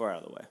is too far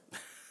out of the way.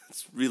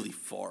 It's really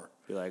far.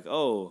 Be like,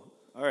 oh,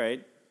 all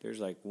right, there's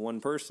like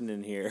one person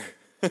in here.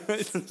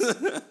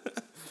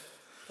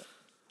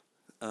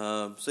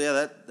 So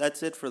yeah,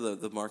 that's it for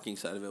the marketing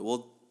side of it.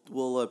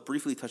 We'll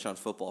briefly touch on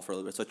football for a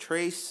little bit. So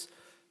Trace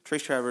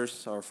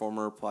Travers, our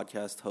former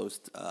podcast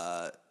host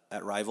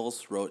at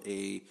Rivals, wrote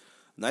a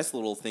nice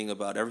little thing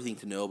about everything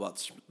to know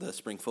about the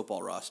spring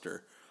football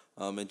roster.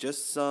 And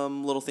just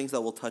some little things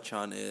that we'll touch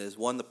on is,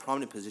 one, the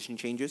prominent position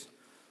changes. So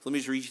let me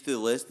just read you through the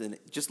list and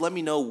just let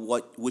me know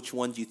which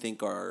ones you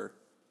think are,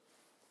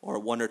 or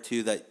one or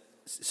two that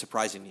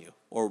surprising you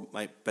or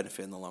might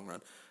benefit in the long run.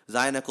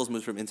 Zion Eccles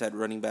moves from inside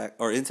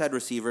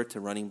receiver to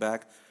running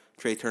back.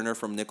 Trey Turner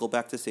from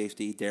nickelback to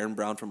safety. Darren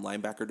Brown from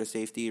linebacker to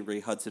safety. Ray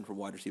Hudson from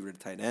wide receiver to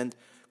tight end.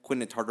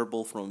 Quentin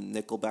Tarterbull from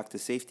nickelback to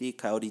safety.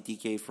 Coyote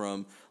DK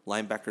from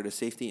linebacker to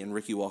safety. And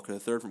Ricky Walker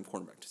III from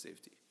cornerback to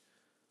safety.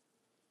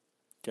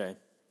 Okay.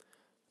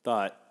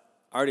 I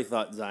already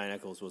thought Zion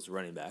Eccles was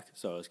running back,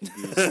 so I was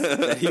confused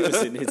that he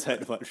was an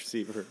inside wide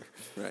receiver.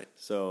 Right.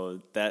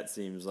 So that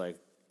seems like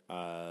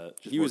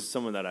he was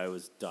someone that I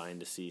was dying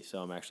to see, so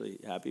I'm actually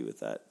happy with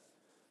that.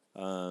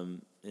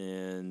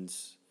 And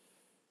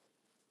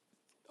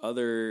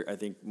other, I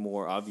think,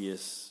 more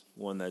obvious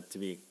one that to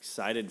be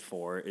excited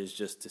for is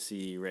just to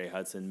see Ray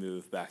Hudson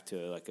move back to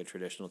like a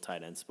traditional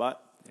tight end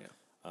spot.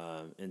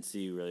 Yeah. And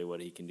see really what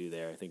he can do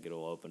there. I think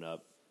it'll open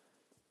up.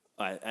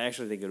 I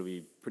actually think it'll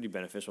be pretty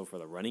beneficial for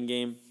the running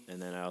game, and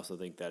then I also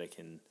think that it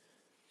can.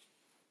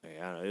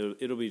 I don't know.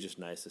 It'll be just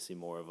nice to see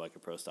more of like a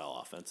pro style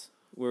offense.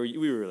 Where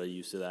we were really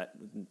used to that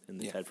in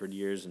the Tedford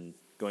years, and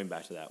going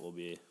back to that will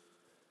be.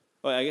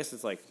 Well, I guess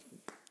it's like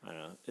I don't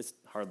know. It's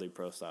hardly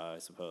pro style, I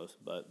suppose,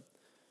 but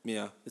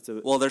Yeah. It's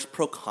a Well, there's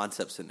pro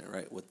concepts in it,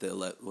 right? With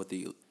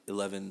the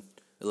 11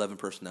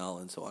 personnel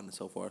and so on and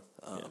so forth.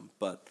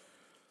 But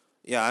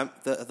yeah,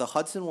 the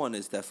Hudson one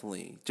is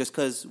definitely just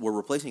because we're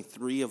replacing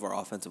 3 of our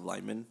offensive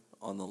linemen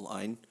on the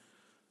line,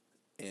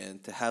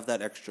 and to have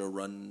that extra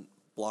run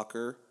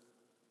blocker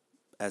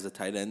as a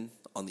tight end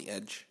on the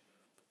edge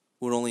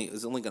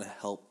is only going to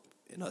help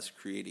in us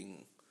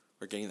creating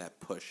or getting that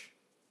push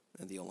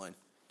in the O-line.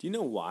 Do you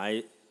know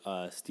why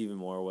Stephen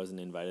Moore wasn't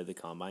invited to the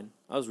combine?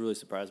 I was really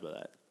surprised by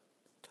that.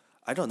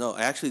 I don't know.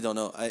 I actually don't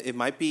know. It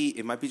might be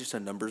just a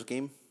numbers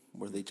game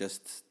where they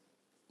just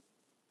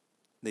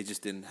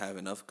didn't have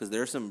enough, because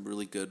there are some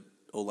really good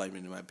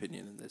O-linemen in my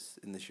opinion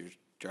in this year's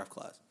draft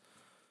class.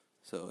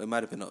 So it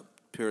might have been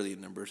purely a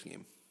numbers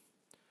game.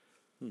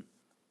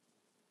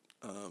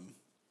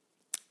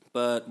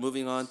 But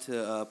moving on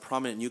to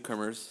prominent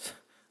newcomers,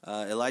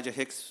 Elijah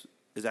Hicks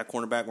is at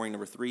cornerback wearing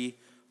number 3.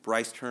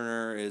 Bryce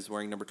Turner is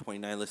wearing number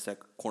 29, listed at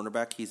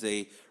cornerback. He's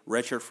a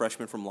redshirt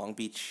freshman from Long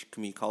Beach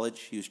Community College.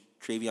 He was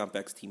Travion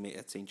Beck's teammate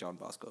at St. John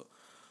Bosco.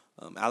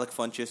 Alec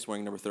Funchess,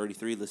 wearing number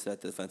 33, listed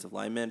at the defensive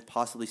lineman,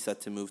 possibly set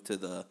to move to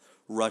the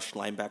rush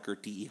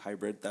linebacker DE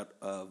hybrid that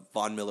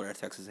Von Miller at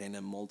Texas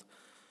A&M mold.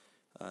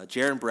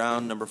 Jaron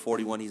Brown, number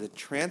 41, he's a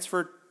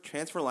transfer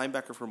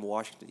linebacker from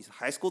Washington. He's a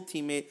high school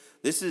teammate.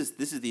 This is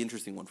the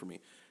interesting one for me.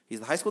 He's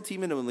the high school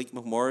teammate of Malik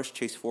McMorris,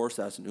 Chase Forrest,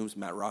 Addison Ooms,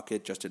 Matt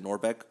Rocket, Justin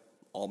Norbeck,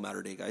 all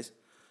Matter Day guys.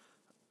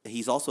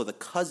 He's also the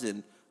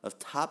cousin of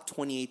top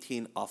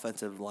 2018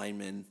 offensive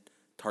lineman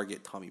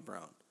target Tommy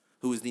Brown,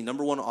 who is the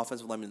number 1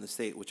 offensive lineman in the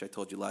state, which I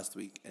told you last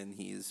week, and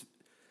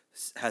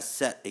has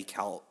set a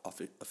Cal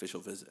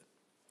official visit.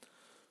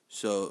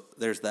 So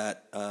there's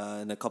that,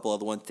 and a couple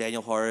other ones.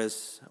 Daniel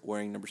Harris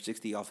wearing number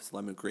 60, offensive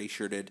lineman, gray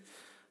shirted.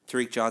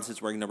 Tariq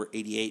Johnson's wearing number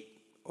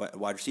 88,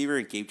 wide receiver,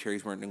 and Gabe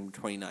Terry's wearing number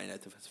 29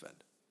 at defensive end.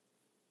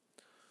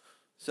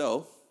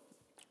 So,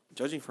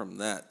 judging from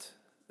that,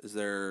 is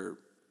there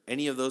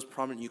any of those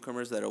prominent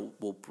newcomers that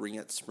will bring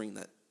at spring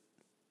that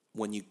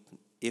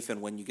if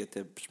and when you get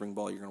to spring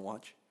ball, you're going to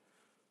watch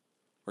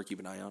or keep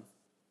an eye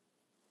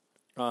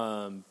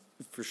on?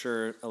 For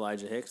sure,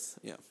 Elijah Hicks.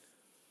 Yeah.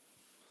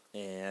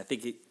 And I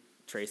think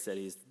Trey said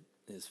he's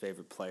his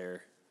favorite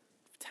player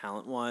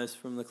talent-wise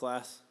from the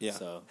class. Yeah,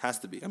 so has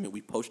to be. I mean,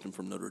 we poached him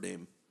from Notre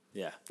Dame.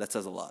 Yeah. That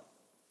says a lot.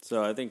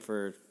 So I think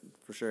for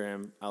sure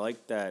him. I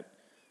like that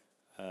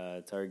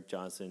Tariq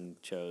Johnson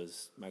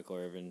chose Michael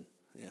Irvin.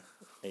 Yeah.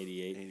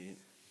 88.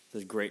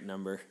 It's a great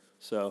number.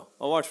 So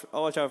I'll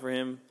watch out for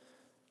him.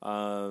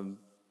 On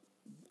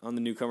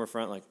the newcomer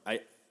front, I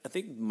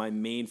think my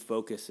main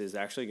focus is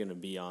actually going to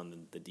be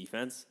on the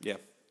defense. Yeah.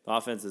 The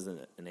offense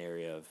isn't an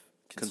area of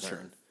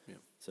concern. Yeah.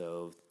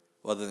 So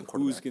other than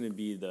who's going to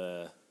be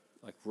the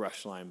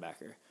rush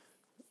linebacker?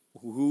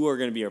 Who are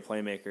going to be our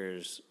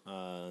playmakers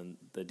on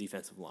the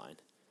defensive line?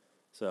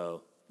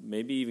 So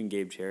maybe even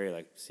Gabe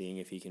Cherry, seeing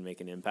if he can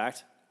make an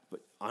impact. But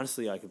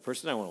honestly, the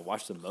person I want to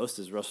watch the most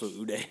is Russell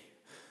Uday.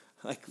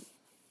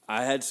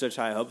 I had such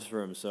high hopes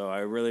for him, so I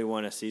really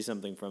want to see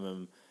something from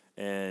him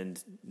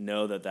and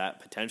know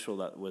that potential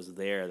that was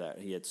there, that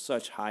he had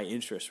such high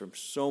interest from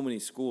so many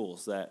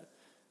schools, that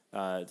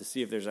to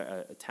see if there's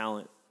a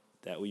talent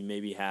that we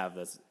maybe have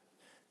that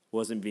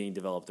wasn't being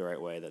developed the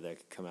right way, that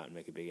could come out and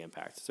make a big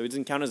impact. So he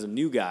doesn't count as a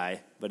new guy,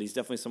 but he's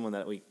definitely someone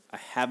that I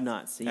have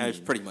not seen. He's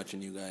pretty much a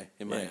new guy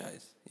in my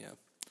eyes. Yeah.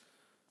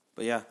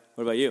 But yeah.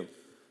 What about you?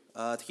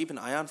 To keep an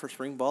eye on for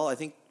spring ball, I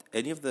think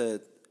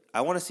I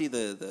want to see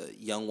the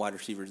young wide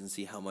receivers and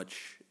see how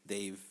much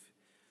they've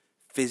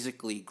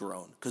physically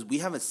grown, because we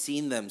haven't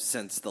seen them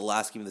since the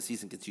last game of the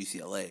season against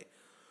UCLA.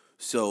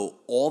 So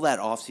all that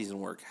offseason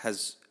work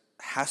has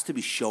to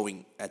be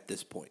showing at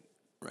this point,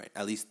 right?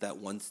 At least that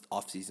one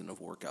offseason of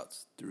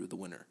workouts through the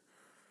winter.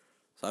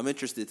 So I'm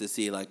interested to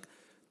see,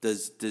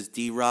 does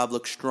D-Rob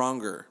look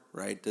stronger,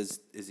 right?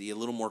 Is he a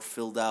little more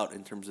filled out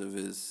in terms of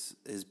his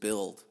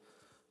build?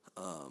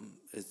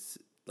 It's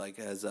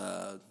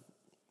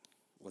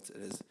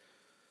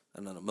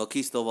I don't know.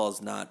 Melquise Stovall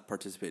is not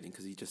participating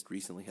because he just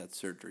recently had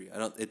surgery.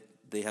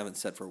 They haven't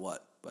said for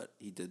what, but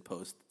he did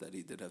post that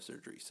he did have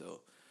surgery.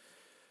 So,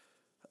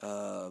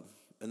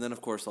 and then of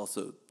course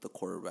also the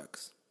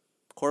quarterbacks.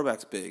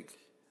 Quarterback's big,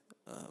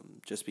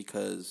 just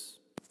because,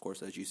 of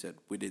course, as you said,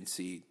 we didn't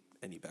see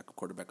any backup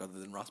quarterback other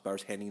than Ross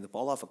Bowers handing the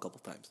ball off a couple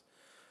times.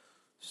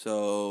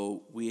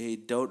 So we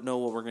don't know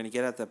what we're going to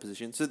get at that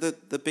position. So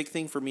the big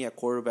thing for me at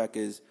quarterback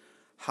is,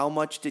 how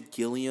much did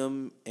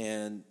Gilliam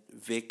and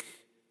Vic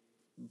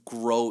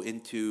grow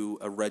into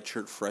a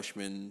redshirt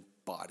freshman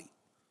body,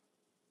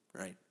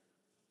 right?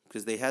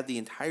 Because they had the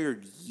entire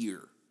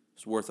year's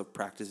worth of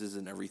practices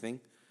and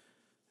everything.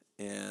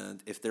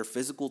 And if their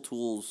physical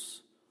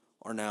tools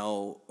are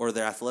now, or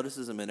their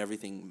athleticism and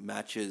everything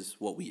matches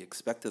what we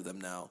expect of them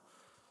now,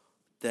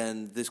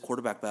 then this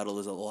quarterback battle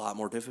is a lot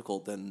more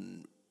difficult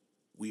than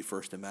we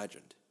first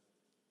imagined.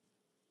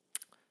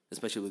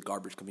 Especially with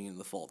Garbage coming in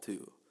the fall,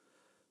 too.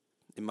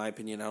 In my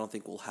opinion, I don't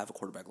think we'll have a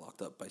quarterback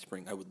locked up by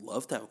spring. I would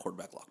love to have a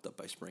quarterback locked up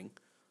by spring.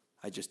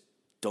 I just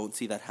don't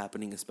see that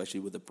happening, especially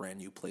with a brand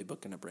new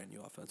playbook and a brand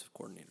new offensive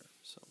coordinator.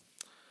 So,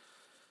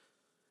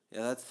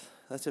 Yeah,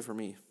 that's it for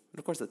me. And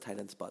of course, the tight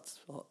end spot's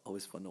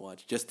always fun to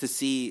watch. Just to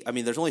see, I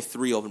mean, there's only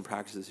 3 open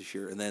practices this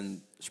year, and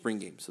then spring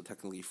games, so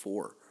technically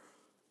 4.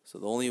 So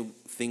the only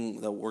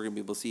thing that we're going to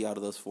be able to see out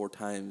of those 4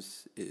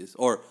 times is,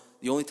 or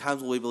the only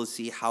times we'll be able to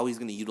see how he's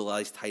going to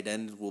utilize tight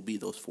end will be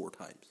those 4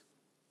 times.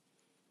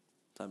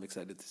 So I'm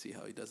excited to see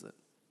how he does it.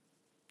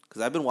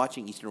 Because I've been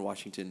watching Eastern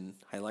Washington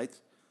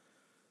highlights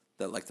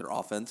that like their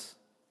offense.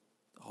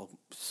 Oh,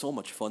 so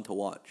much fun to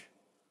watch.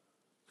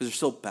 Because they're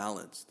so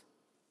balanced.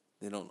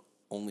 They don't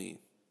only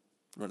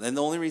run. And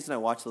the only reason I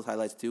watched those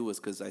highlights too was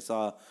because I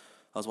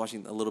was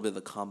watching a little bit of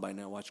the combine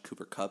and I watched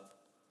Cooper Kupp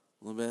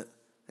a little bit.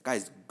 That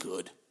guy's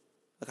good.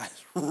 That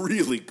guy's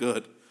really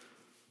good.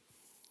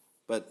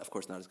 But, of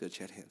course, not as good as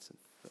Chad Hansen.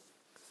 But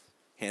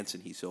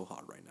Hansen, he's so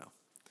hot right now.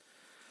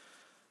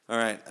 All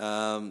right,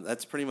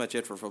 that's pretty much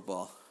it for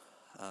football.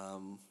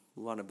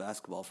 Move on to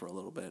basketball for a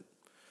little bit.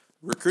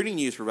 Recruiting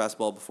news for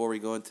basketball before we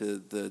go into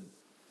the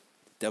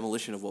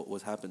demolition of what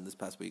was happened this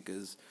past week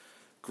is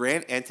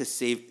Grant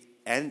Antisave,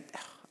 and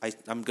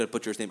I'm going to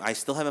butcher his name. I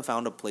still haven't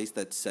found a place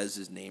that says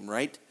his name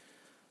right.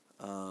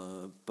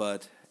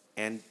 But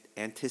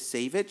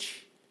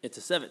Antisevich?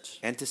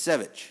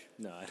 Antisevich.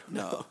 No, I don't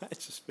know. I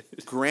just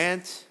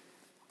Grant,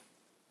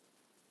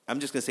 I'm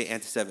just going to say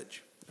Antisevich.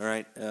 All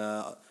right.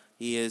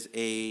 He's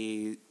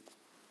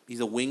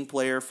a wing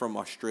player from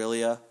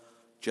Australia,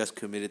 just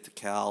committed to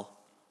Cal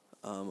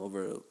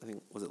over, I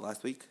think, was it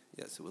last week?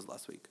 Yes, it was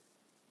last week.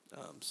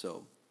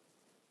 So,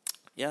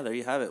 yeah, there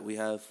you have it. We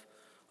have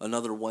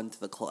another one to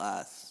the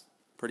class.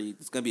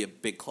 It's going to be a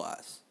big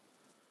class.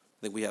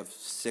 I think we have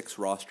 6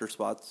 roster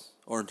spots,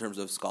 or in terms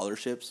of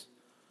scholarships.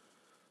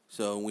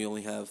 So we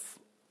only have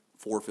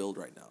 4 filled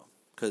right now.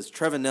 Because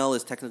Trevin Knell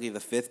is technically the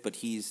 5th, but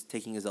he's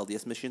taking his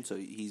LDS mission, so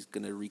he's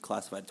going to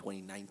reclassify to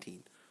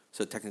 2019.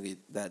 So technically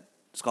that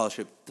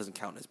scholarship doesn't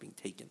count as being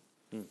taken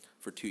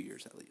for 2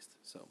 years at least.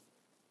 So,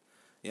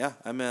 yeah,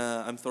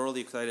 I'm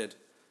thoroughly excited.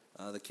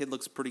 The kid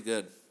looks pretty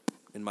good,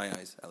 in my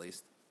eyes at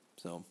least.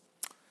 So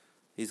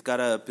he's got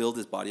to build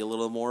his body a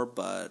little more,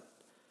 but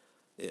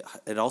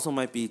it also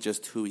might be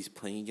just who he's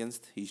playing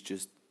against. He's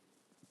just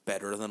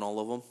better than all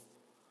of them.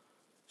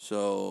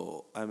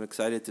 So I'm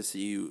excited to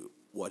see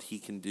what he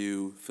can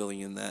do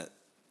filling in that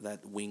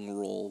wing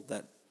role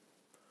that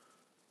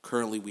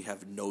currently we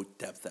have no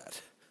depth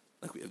at.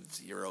 Like we have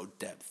 0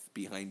 depth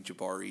behind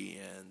Jabari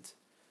and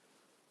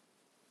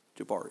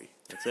Jabari.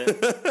 That's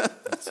it.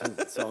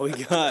 That's all we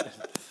got.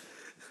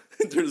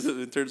 in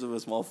terms of a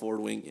small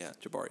forward wing, yeah,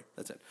 Jabari.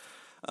 That's it.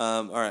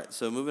 All right,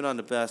 so moving on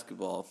to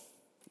basketball.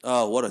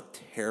 Oh, what a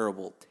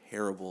terrible.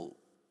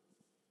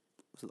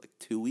 Was it like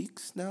 2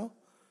 weeks now?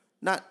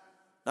 Not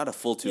a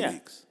full 2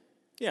 weeks.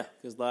 Yeah,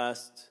 because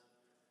last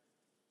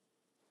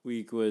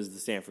week was the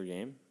Stanford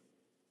game.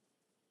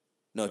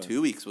 No,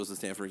 2 weeks was the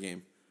Stanford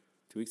game.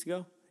 2 weeks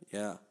ago?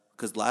 Yeah,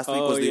 because last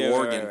week was the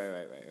Oregon,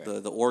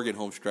 right. The Oregon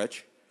home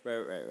stretch.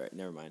 Right.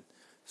 Never mind.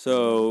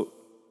 So,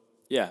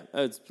 yeah,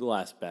 it's the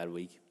last bad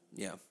week.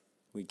 Yeah.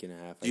 Week and a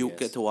half, Do you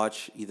get to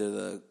watch either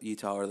the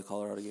Utah or the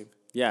Colorado game?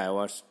 Yeah, I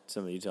watched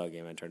some of the Utah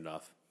game. I turned it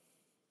off.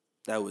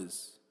 That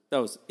was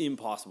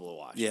impossible to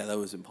watch. Yeah, that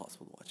was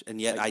impossible to watch.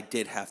 And yet I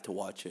did have to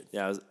watch it.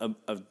 Yeah, I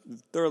was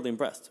thoroughly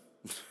impressed.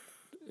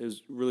 It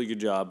was a really good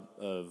job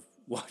of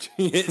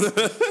watching it.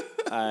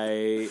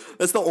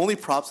 That's the only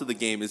props of the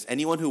game is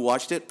anyone who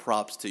watched it,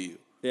 props to you.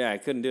 Yeah, I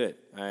couldn't do it.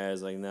 I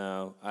was like,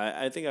 no.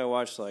 I think I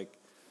watched like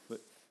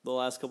the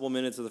last couple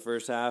minutes of the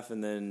first half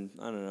and then,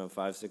 I don't know,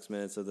 5-6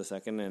 minutes of the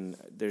second, and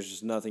there's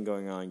just nothing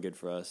going on good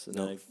for us. And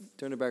then I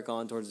turned it back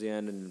on towards the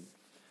end and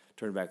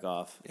turned it back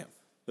off. Yeah.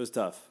 It was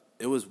tough.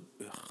 It was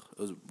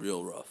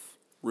real rough.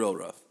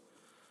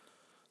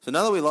 So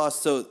now that we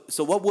lost, so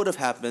what would have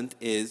happened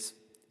is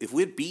if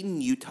we had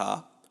beaten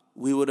Utah,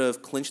 we would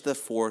have clinched the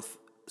 4th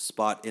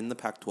spot in the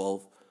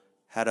Pac-12,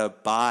 had a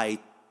bye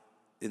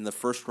in the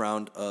first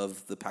round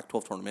of the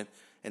Pac-12 tournament,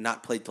 and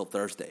not played till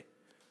Thursday.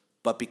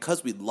 But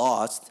because we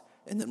lost,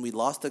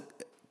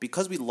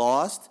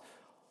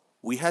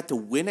 we had to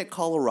win at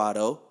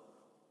Colorado,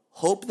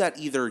 hope that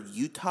either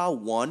Utah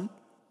won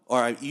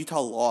or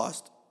Utah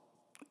lost,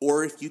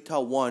 or if Utah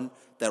won,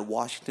 that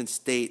Washington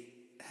State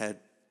had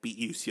beat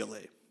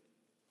UCLA.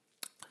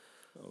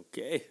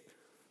 Okay.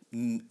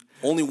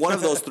 Only one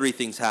of those 3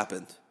 things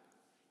happened,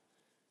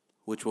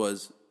 which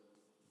was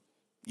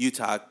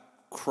Utah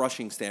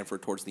crushing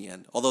Stanford towards the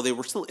end. Although they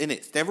were still in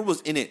it. Stanford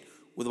was in it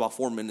with about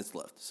 4 minutes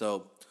left.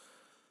 So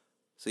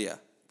yeah,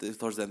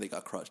 towards the end they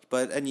got crushed.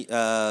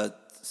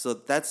 So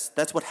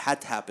that's what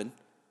had to happen.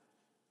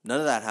 None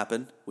of that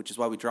happened, which is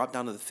why we dropped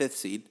down to the 5th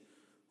seed,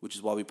 which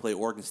is why we play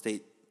Oregon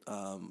State.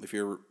 If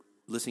you're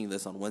listening to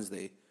this on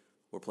Wednesday,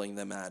 we're playing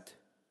them at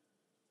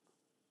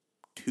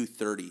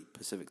 2:30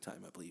 Pacific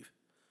time, I believe.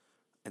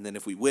 And then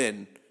if we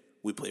win,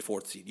 we play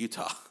 4th seed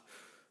Utah.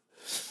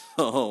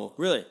 So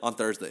really? On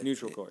Thursday.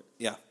 Neutral court.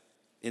 Yeah.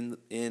 In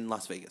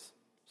Las Vegas.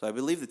 So I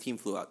believe the team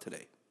flew out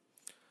today.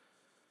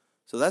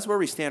 So that's where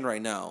we stand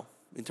right now.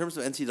 In terms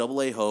of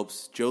NCAA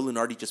hopes, Joe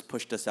Lunardi just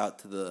pushed us out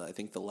to the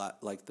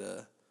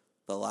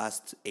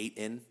last 8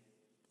 in,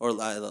 or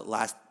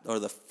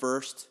the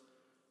first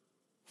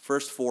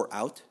first 4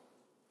 out.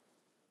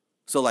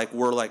 So like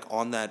we're like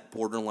on that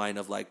borderline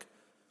of like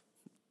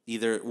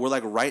either we're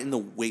like right in the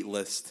wait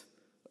list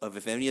of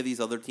if any of these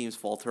other teams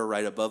falter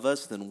right above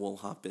us, then we'll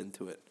hop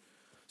into it.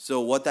 So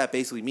what that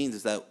basically means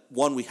is that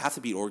 1, we have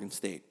to beat Oregon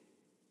State.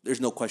 There's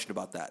no question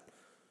about that.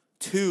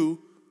 2,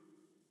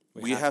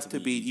 we have to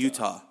beat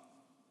Utah.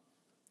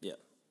 Yeah.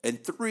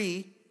 And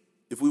 3,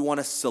 if we want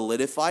to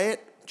solidify it,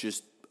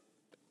 just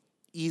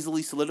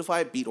easily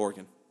solidify it, beat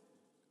Oregon.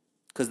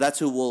 Because that's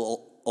who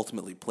we'll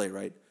ultimately play,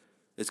 right?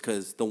 It's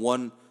because the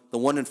 1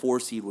 and 4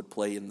 seed would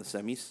play in the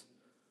semis.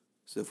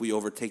 So if we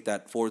overtake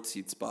that 4th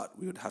seed spot,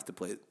 we would have to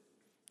play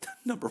the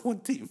number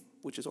 1 team,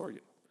 which is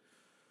Oregon.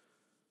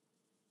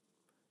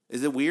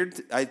 Is it weird?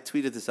 I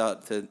tweeted this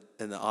out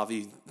and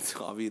Avi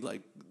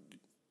like,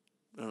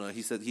 I don't know.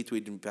 He said he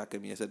tweeted back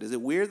at me. I said, "Is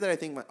it weird that I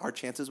think our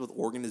chances with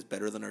Oregon is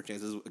better than our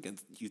chances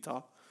against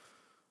Utah?"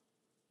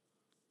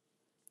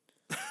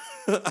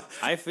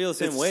 I feel the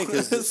same way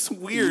because it's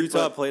weird.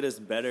 Utah played us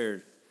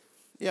better.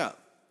 Yeah.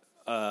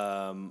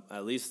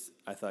 At least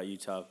I thought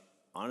Utah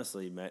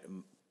honestly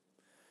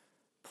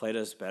played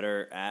us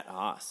better at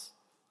Haas.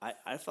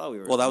 I thought we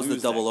were. Well, that was the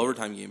lose double that game.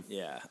 overtime game.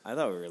 Yeah, I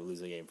thought we were going to lose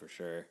the game for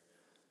sure.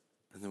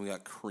 And then we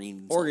got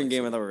creamed. Oregon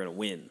game, I thought we were going to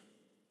win,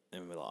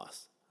 and we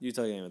lost.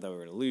 Utah game, I thought we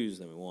were going to lose,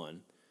 then we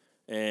won.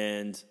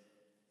 And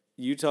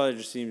Utah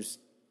just seems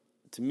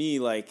to me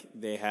like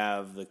they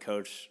have the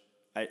coach.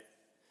 I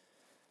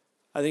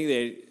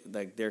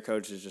think their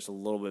coach is just a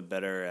little bit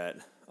better at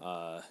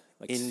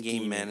like in-game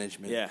scheming.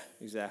 management. Yeah,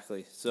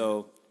 exactly.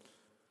 So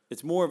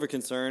it's more of a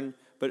concern.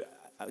 But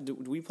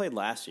we played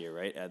last year,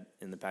 right,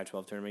 in the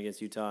Pac-12 tournament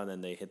against Utah, and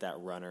then they hit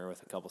that runner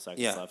with a couple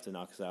seconds left to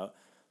knock us out.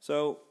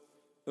 So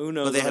who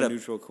knows? But they had on a a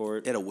neutral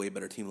court. They had a way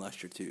better team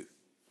last year too.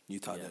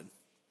 Utah did.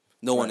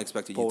 No one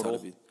expected Utah to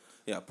Poeltl. be.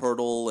 Yeah,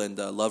 Pirtle and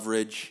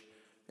Loveridge,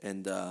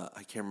 and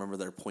I can't remember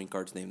their point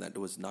guard's name that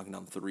was knocking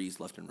down threes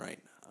left and right.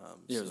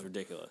 It was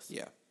ridiculous.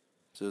 Yeah,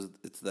 so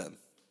it's them.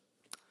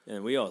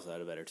 And we also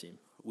had a better team.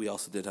 We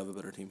also did have a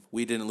better team.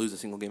 We didn't lose a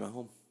single game at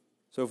home.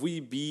 So if we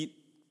beat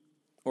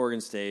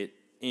Oregon State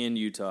and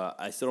Utah,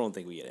 I still don't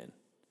think we get in.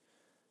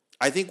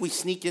 I think we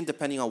sneak in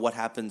depending on what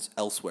happens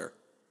elsewhere.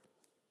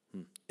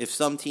 If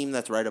some team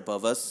that's right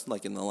above us,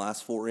 like in the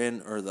last 4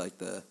 in, or like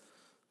the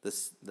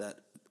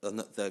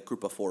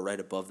group of 4 right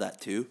above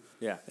that too,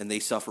 and they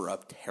suffer a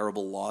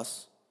terrible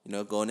loss,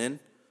 going in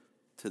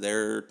to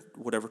their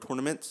whatever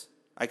tournaments,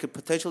 I could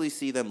potentially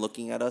see them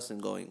looking at us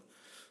and going,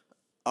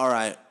 "All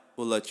right,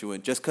 we'll let you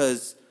in." Just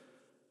because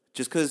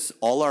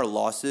all our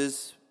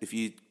losses, if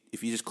you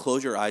just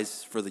close your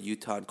eyes for the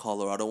Utah and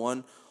Colorado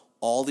one,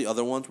 all the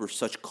other ones were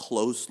such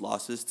close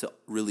losses to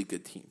really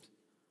good teams.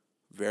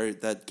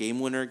 That game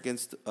winner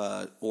against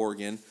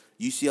Oregon,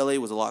 UCLA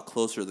was a lot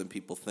closer than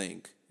people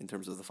think in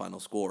terms of the final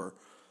score.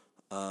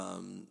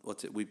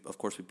 We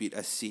beat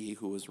SC,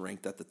 who was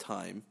ranked at the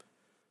time,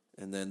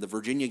 and then the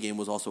Virginia game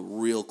was also a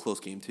real close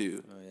game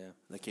too. Oh yeah,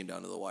 that came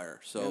down to the wire.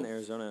 So and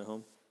Arizona at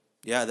home.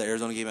 Yeah, the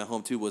Arizona game at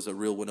home too was a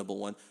real winnable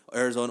one.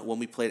 Arizona, when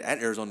we played at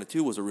Arizona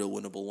too, was a real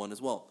winnable one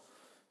as well.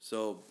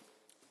 So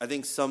I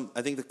think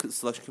the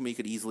selection committee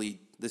could easily.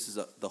 This is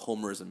the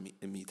homers in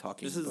me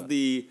talking. This is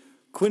the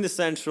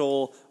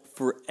quintessential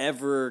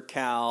forever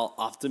Cal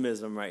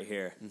optimism right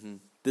here. Mm-hmm.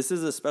 This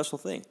is a special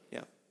thing.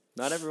 Yeah.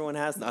 Not everyone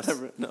has this.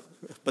 No.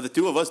 But the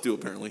two of us do,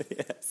 apparently.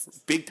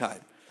 Yes. Big time.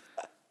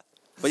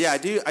 But yeah,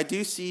 I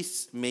do see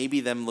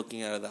maybe them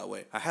looking at it that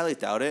way. I highly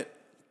doubt it,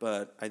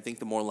 but I think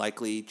the more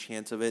likely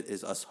chance of it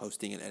is us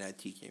hosting an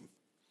NIT game.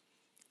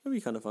 That'd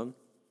be kind of fun.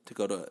 To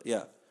go to,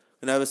 yeah.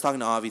 And I was talking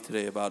to Avi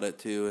today about it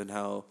too, and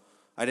how,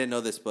 I didn't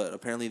know this, but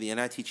apparently the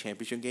NIT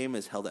championship game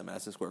is held at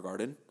Madison Square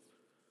Garden.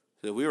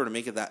 So if we were to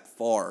make it that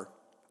far,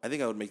 I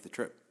think I would make the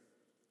trip.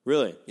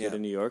 Really? Yeah. Go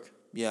to New York?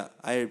 Yeah.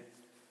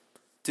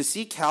 To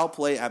see Cal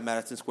play at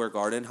Madison Square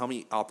Garden, how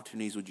many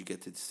opportunities would you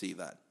get to see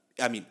that?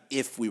 I mean,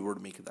 if we were to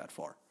make it that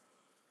far.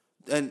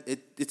 And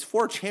it's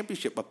for a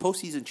championship, a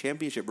postseason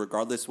championship,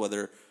 regardless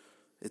whether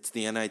it's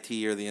the NIT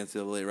or the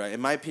NCAA, right?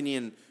 In my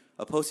opinion,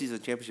 a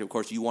postseason championship, of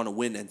course, you want to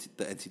win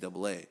the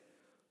NCAA.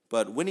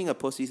 But winning a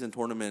postseason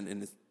tournament in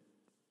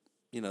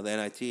the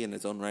NIT in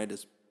its own right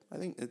is, I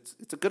think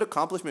it's a good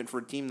accomplishment for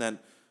a team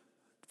that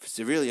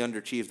severely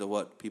underachieved of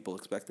what people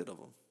expected of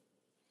them.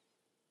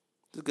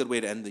 It's a good way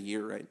to end the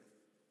year, right?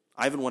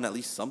 Ivan won at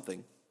least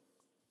something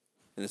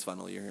in his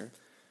final year here.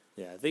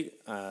 Yeah, I think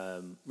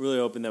really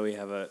hoping that we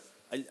have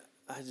I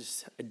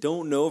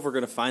don't know if we're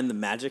going to find the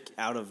magic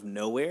out of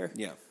nowhere.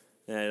 Yeah.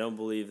 And I don't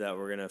believe that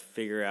we're going to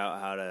figure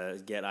out how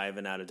to get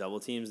Ivan out of double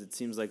teams. It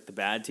seems like the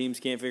bad teams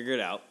can't figure it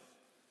out.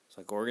 It's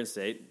like Oregon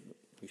State.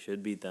 We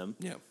should beat them.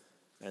 Yeah.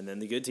 And then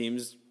the good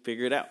teams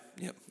figure it out.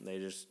 Yep. They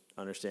just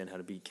understand how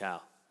to beat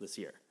Cal this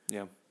year.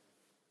 Yeah.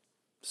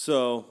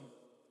 So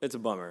it's a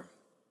bummer.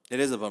 It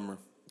is a bummer.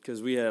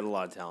 Because we had a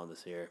lot of talent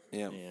this year.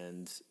 Yeah.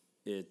 And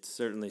it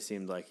certainly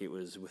seemed like it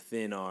was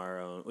within our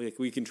own. Like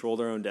we controlled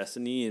our own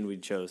destiny, and we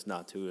chose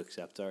not to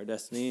accept our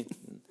destiny.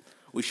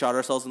 We shot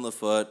ourselves in the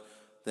foot,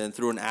 then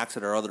threw an axe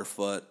at our other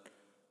foot,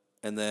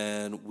 And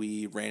then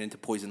we ran into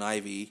Poison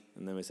Ivy.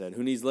 And then we said,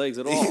 who needs legs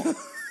at all?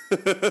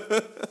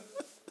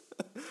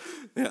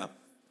 Yeah.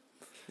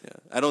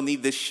 I don't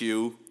need this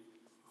shoe.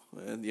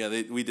 And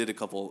we did a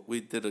couple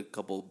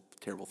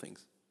terrible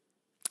things.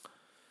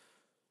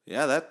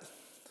 Yeah,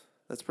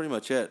 that's pretty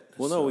much it.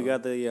 Well, no, we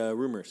got the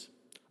rumors.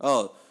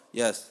 Oh,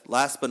 yes.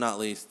 Last but not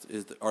least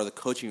are the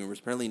coaching rumors.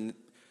 Apparently,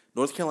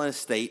 North Carolina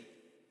State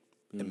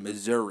and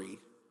Missouri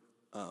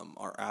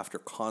are after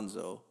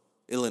Konzo.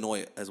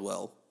 Illinois as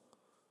well.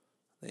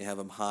 They have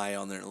him high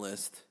on their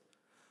list.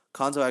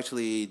 Konzo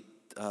actually,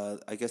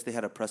 I guess they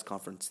had a press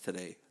conference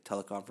today,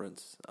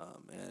 teleconference,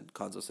 and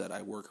Konzo said,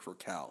 "I work for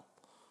Cal."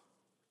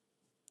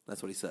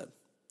 That's what he said.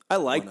 I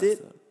liked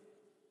it,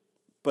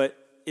 but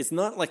it's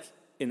not like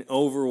an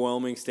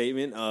overwhelming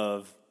statement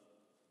of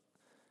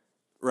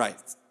Right.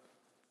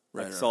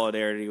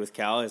 solidarity with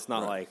Cal. It's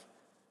not like,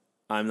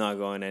 I'm not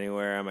going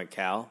anywhere, I'm at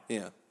Cal.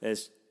 Yeah.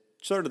 It's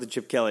sort of the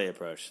Chip Kelly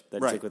approach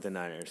that Right. took with the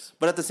Niners.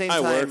 But at the same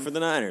time, I work for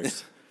the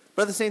Niners.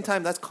 But at the same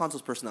time, that's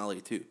Konzo's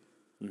personality too.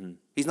 Mm-hmm.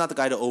 He's not the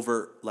guy to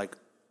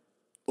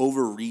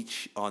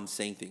overreach on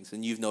saying things,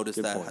 and you've noticed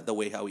Good that point. the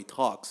way how he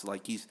talks.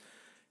 Like he's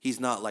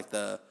not like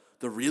the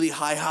really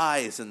high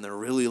highs and the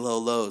really low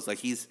lows. Like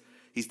he's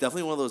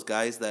definitely one of those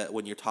guys that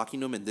when you're talking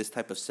to him in this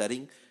type of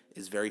setting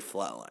is very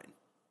flatline.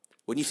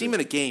 When you see him in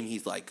a game,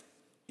 he's like,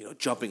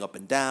 jumping up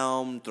and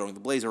down, throwing the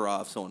blazer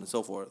off, so on and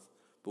so forth.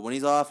 But when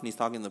he's off and he's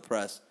talking to the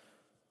press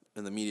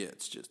and the media,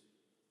 it's just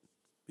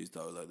he's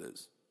talking like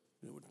this.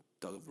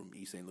 Doug from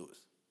East St. Louis.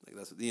 Like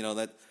that's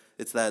that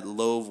it's that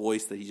low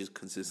voice that he just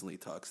consistently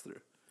talks through.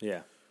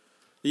 Yeah.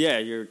 Yeah,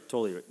 you're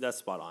totally right. That's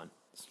spot on.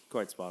 It's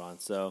quite spot on.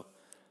 So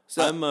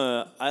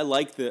I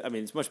like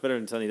it's much better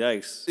than Sonny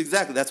Dykes.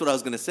 Exactly. That's what I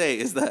was going to say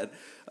is that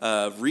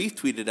Reef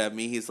tweeted at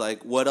me. He's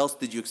like, what else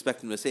did you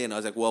expect him to say? And I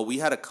was like, well, we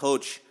had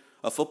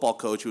a football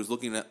coach who was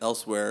looking at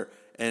elsewhere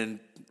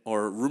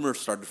or rumors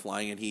started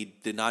flying and he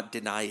did not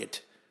deny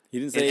it. He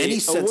didn't say in any a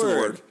sense of the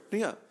word. word.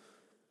 Yeah.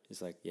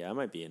 He's like, yeah, I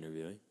might be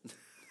interviewing.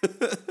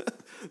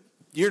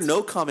 Your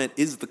no comment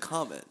is the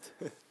comment.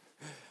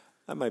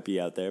 I might be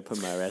out there,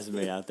 putting my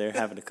resume out there,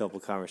 having a couple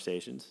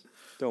conversations.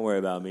 Don't worry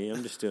about me.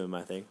 I'm just doing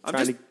my thing.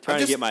 Trying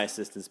to get my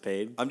assistants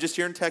paid. I'm just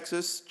here in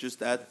Texas,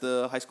 just at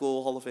the High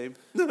School Hall of Fame.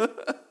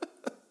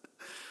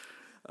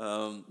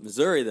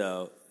 Missouri,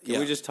 though, can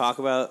we just talk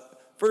about...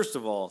 First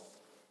of all,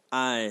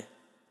 I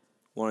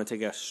want to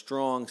take a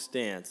strong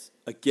stance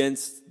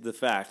against the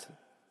fact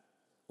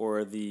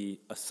or the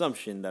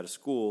assumption that a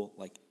school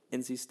like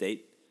NC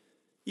State,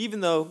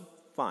 even though,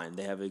 fine,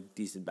 they have a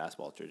decent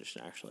basketball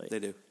tradition, actually. They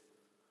do.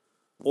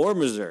 Or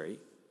Missouri.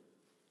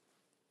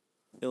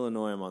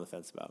 Illinois, I'm on the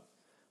fence about.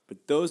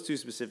 But those two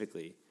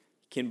specifically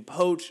can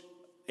poach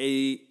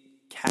a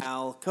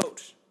Cal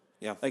coach.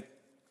 Yeah. Like,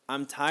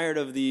 I'm tired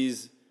of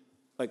these,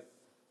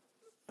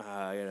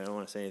 I don't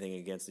want to say anything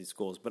against these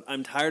schools, but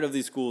I'm tired of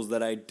these schools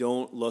that I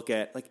don't look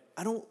at.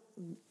 When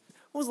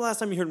was the last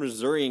time you heard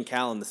Missouri and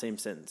Cal in the same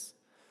sentence?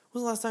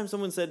 When was the last time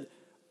someone said,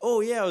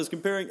 oh, yeah, I was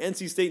comparing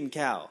NC State and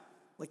Cal?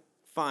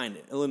 Fine,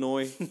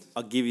 Illinois,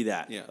 I'll give you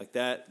that. Yeah.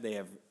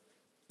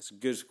 It's a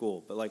good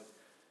school. But,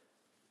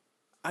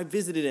 I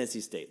visited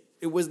NC State.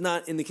 It was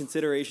not in the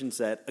consideration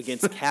set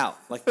against Cal.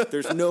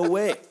 There's no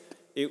way.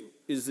 It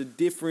is a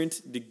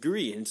different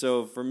degree. And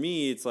so, for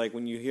me, it's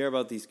when you hear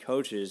about these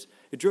coaches,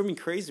 it drove me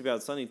crazy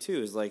about Sonny,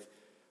 too. It's what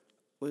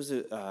was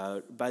it?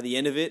 By the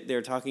end of it,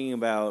 they're talking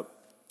about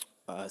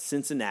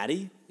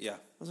Cincinnati. Yeah. I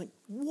was like,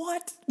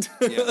 what?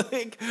 Yeah.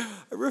 I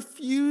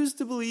refuse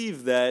to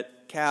believe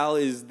that Cal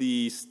is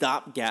the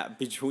stopgap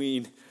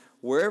between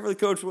wherever the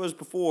coach was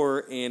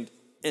before and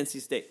NC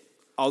State.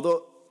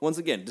 Although, once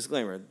again,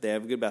 disclaimer, they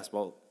have a good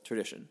basketball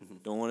tradition. Mm-hmm.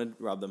 Don't want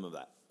to rob them of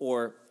that.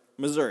 Or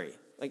Missouri.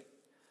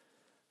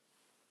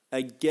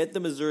 I get the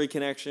Missouri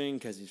connection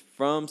because he's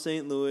from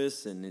St.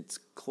 Louis and it's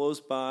close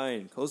by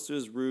and close to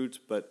his roots,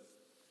 but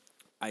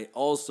I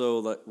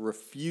also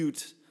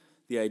refute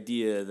the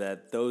idea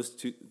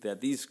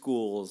that these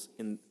schools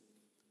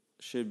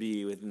should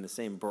be within the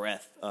same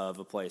breadth of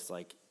a place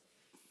like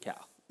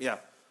Cal. Yeah.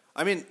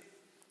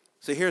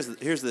 So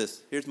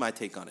here's my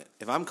take on it.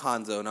 If I'm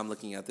Konzo and I'm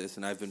looking at this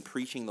and I've been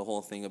preaching the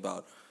whole thing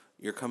about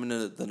you're coming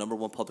to the number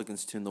one public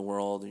institute in the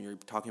world and you're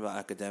talking about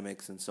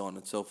academics and so on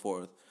and so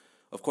forth.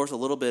 Of course, a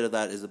little bit of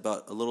that is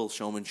about a little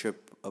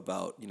showmanship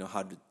about,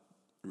 how to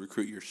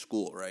recruit your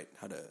school, right?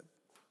 How to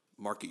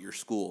market your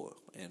school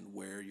and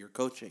where you're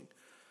coaching.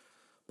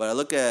 But I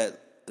look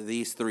at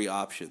these three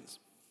options,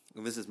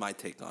 and this is my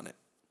take on it.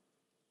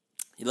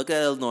 You look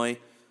at Illinois,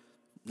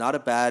 not a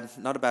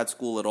bad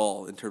school at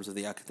all in terms of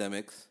the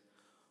academics.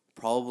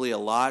 Probably a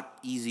lot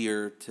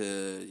easier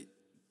to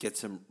get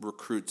some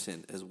recruits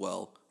in as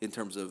well in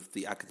terms of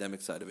the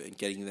academic side of it and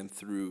getting them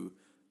through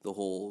the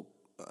whole,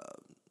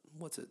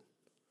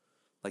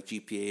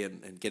 GPA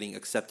and getting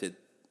accepted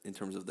in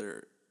terms of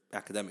their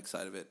academic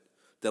side of it.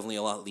 Definitely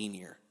a lot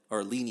lenient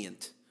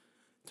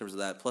in terms of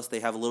that. Plus, they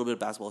have a little bit of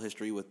basketball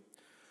history with,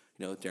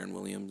 Darren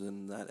Williams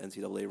and that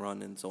NCAA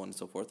run and so on and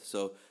so forth.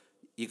 So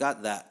you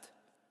got that.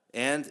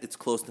 And it's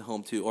close to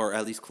home, too, or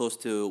at least close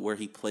to where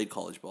he played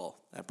college ball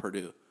at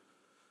Purdue.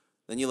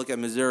 Then you look at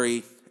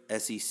Missouri,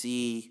 SEC,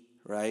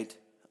 right?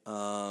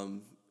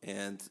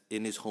 And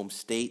in his home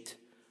state,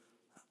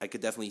 I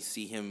could definitely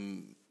see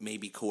him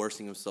maybe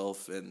coercing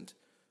himself and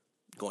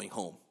going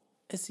home.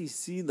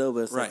 SEC though,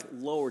 but it's like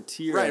lower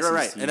tier.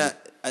 Right. SEC.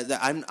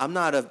 And I'm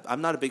not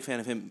a big fan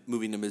of him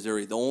moving to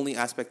Missouri. The only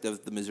aspect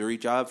of the Missouri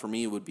job for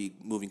me would be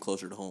moving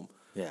closer to home.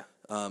 Yeah.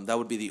 That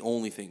would be the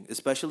only thing,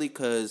 especially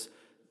because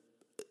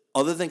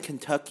other than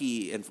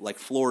Kentucky and like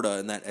Florida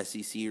in that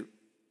SEC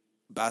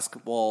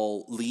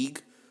basketball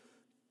league,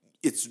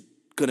 it's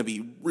going to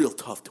be real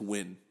tough to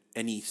win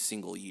any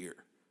single year.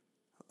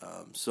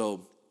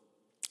 So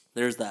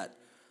there's that.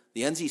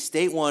 The NC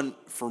State one,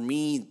 for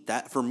me,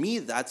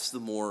 that's the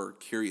more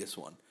curious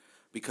one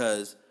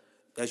because,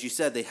 as you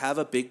said, they have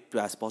a big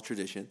basketball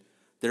tradition.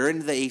 They're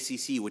in the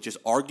ACC, which is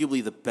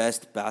arguably the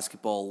best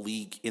basketball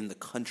league in the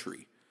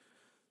country.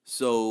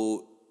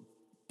 So,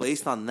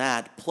 based on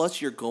that,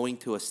 plus you're going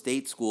to a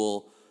state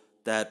school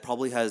that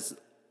probably has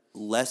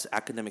less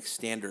academic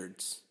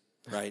standards,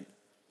 right,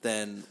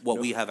 than what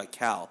we have at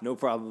Cal. No,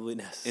 probably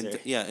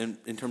necessary.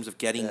 In terms of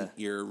getting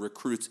your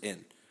recruits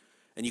in.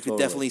 And you could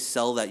definitely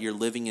sell that you're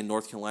living in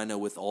North Carolina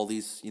with all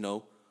these,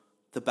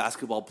 the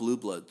basketball blue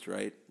bloods,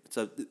 right?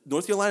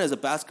 North Carolina is a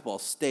basketball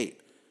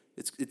state.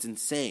 It's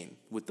insane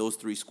with those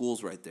three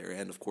schools right there,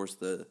 and of course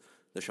the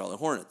Charlotte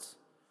Hornets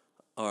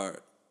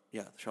are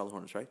the Charlotte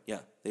Hornets, right?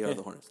 Yeah, they are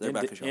the Hornets. They're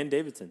back in Charlotte. And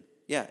Davidson.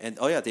 Yeah, and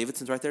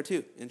Davidson's right there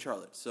too in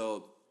Charlotte.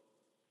 So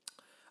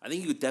I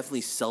think you could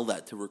definitely sell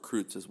that to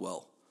recruits as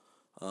well.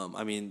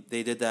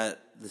 They did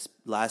that this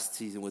last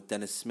season with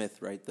Dennis Smith,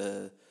 right?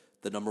 The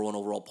number one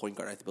overall point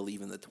guard, I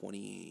believe, in the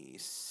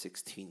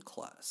 2016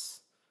 class.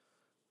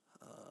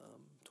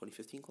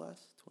 2015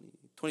 class?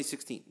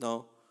 2016.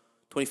 No,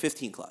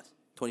 2015 class.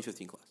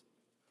 2015 class.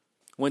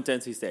 Went to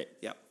NC State.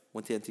 Yeah,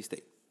 went to NC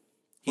State.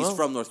 He's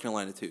from North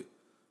Carolina, too,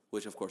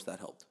 which, of course, that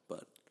helped.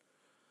 But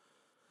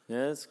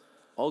yeah, it's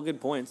all good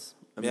points.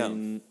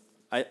 I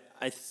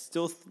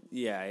still,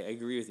 I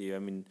agree with you. I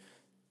mean,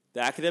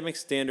 the academic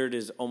standard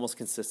is almost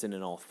consistent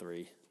in all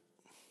three.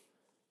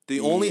 The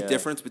only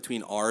difference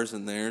between ours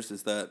and theirs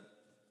is that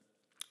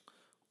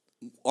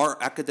our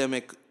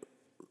academic,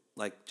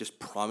 just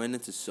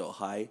prominence is so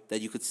high that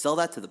you could sell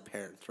that to the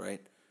parents,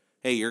 right?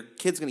 Hey, your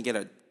kid's going to get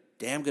a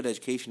damn good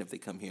education if they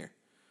come here.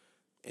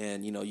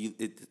 And,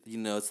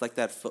 it's like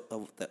that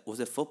was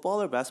it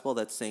football or basketball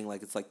that's saying,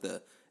 it's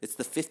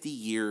the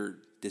 50-year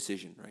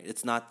decision, right?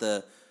 It's not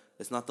the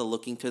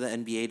looking to the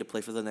NBA to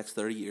play for the next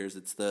 30 years.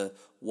 It's the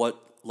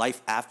what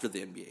life after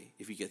the NBA,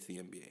 if you get to the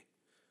NBA.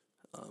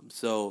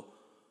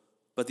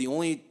 But the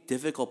only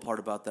difficult part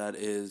about that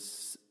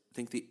is I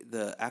think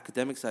the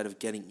academic side of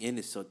getting in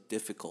is so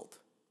difficult.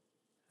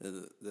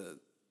 The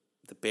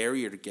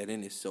barrier to get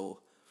in is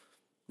so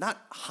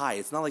not high.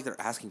 It's not like they're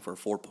asking for a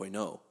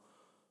 4.0,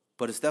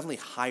 but it's definitely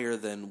higher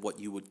than what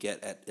you would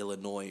get at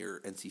Illinois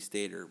or NC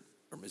State or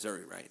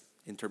Missouri, right?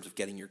 In terms of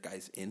getting your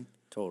guys in.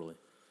 Totally.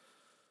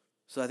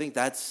 So I think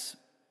I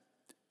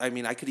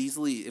could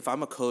easily, if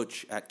I'm a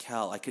coach at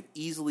Cal, I could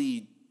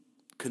easily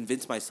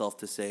convince myself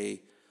to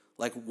say,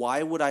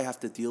 why would I have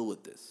to deal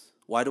with this?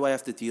 Why do I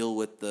have to deal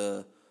with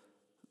the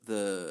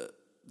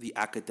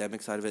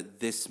academic side of it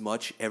this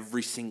much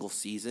every single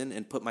season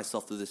and put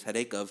myself through this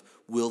headache of,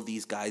 will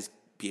these guys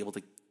be able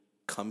to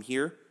come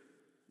here,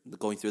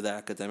 going through that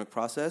academic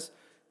process,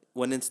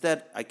 when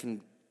instead I can,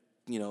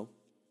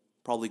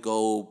 probably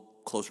go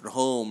closer to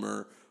home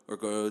or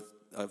go,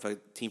 if a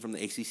team from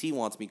the ACC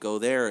wants me, go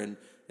there and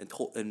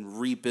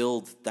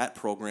rebuild that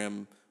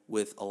program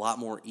with a lot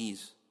more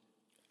ease.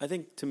 I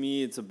think to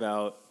me it's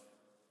about,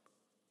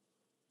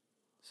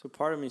 so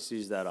part of me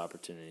sees that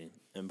opportunity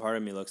and part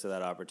of me looks at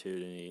that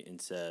opportunity and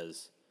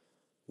says,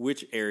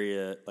 which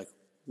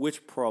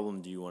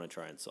problem do you want to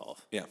try and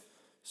solve? Yeah.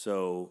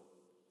 So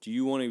do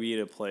you want to be at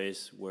a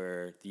place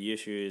where the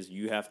issue is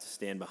you have to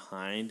stand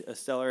behind a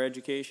stellar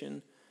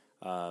education,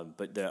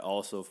 but that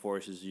also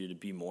forces you to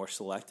be more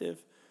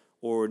selective?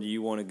 Or do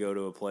you want to go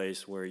to a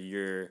place where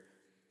you're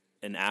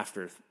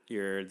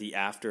the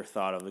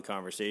afterthought of the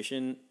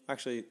conversation?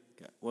 Actually,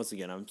 once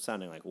again, I'm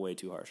sounding way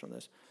too harsh on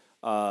this.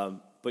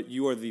 But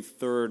you are the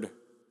third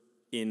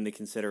in the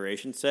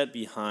consideration set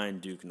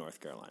behind Duke,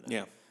 North Carolina.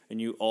 Yeah. And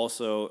you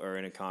also are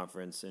in a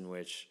conference in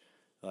which,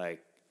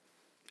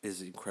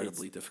 is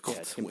incredibly difficult.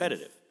 Yeah, it's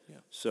competitive. Yeah.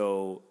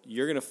 So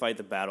you're going to fight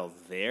the battle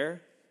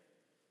there,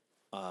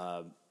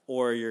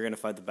 or you're going to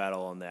fight the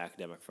battle on the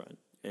academic front.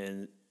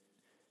 And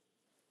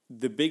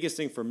the biggest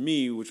thing for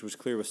me, which was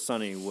clear with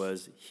Sonny,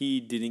 was he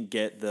didn't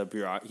get the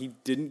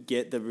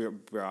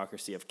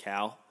bureaucracy of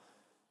Cal,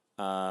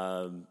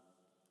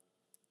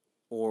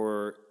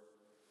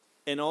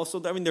 and also,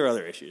 there are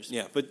other issues.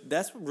 Yeah. But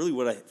that's really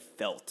what I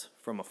felt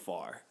from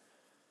afar,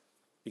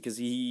 because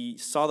he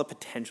saw the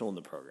potential in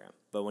the program.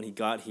 But when he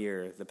got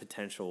here, the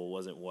potential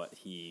wasn't what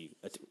he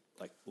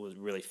was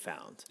really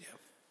found. Yeah.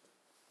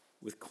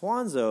 With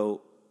Kwanzaa,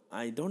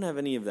 I don't have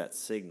any of that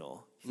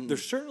signal.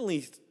 There's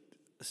certainly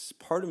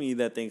part of me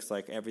that thinks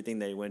like everything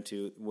they went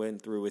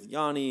through with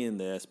Yanni and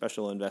the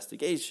special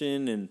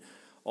investigation and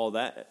all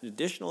that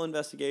additional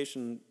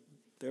investigation,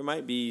 there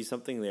might be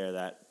something there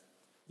that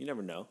you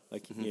never know.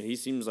 Like he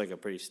seems like a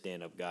pretty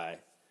stand-up guy,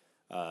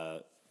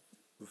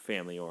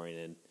 family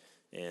oriented,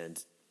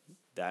 and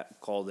that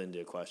called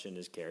into question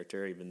his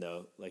character, even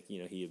though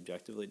he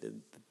objectively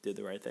did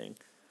the right thing.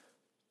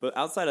 But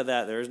outside of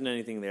that, there isn't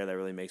anything there that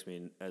really makes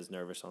me as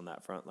nervous on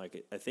that front.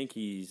 Like I think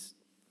he's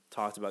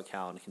talked about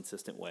Cal in a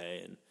consistent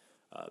way and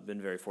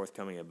been very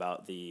forthcoming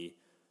about the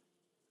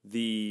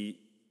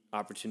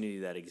opportunity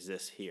that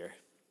exists here.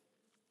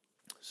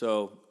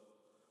 So,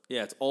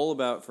 yeah, it's all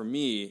about, for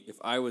me, if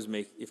I was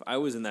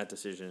in that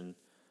decision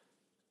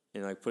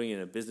and like putting it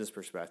in a business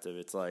perspective,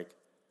 it's like,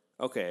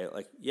 okay,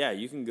 like yeah,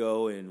 you can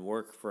go and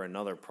work for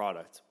another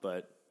product,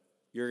 but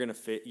you're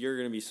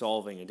gonna be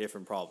solving a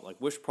different problem. Like,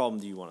 which problem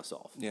do you want to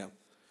solve? Yeah.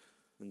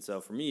 And so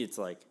for me, it's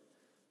like,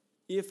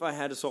 if I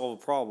had to solve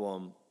a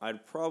problem,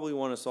 I'd probably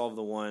want to solve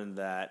the one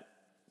that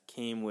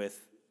came with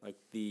like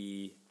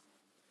the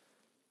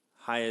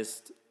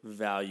highest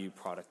value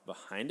product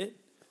behind it,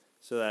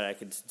 so that I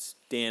could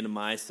stand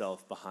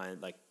myself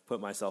behind, like put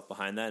myself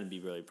behind that and be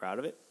really proud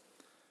of it.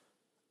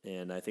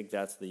 And I think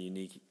that's the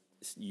unique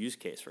use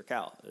case for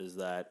Cal, is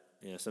that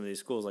some of these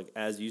schools, like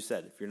as you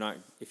said,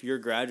 if you're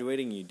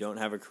graduating and you don't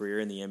have a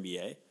career in the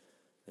NBA,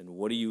 then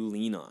what do you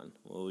lean on?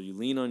 Well, you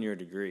lean on your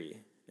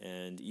degree.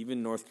 And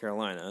even North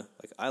Carolina,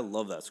 like I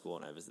love that school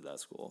and I visit that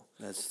school.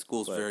 That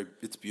school's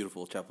it's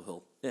beautiful, Chapel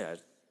Hill. Yeah,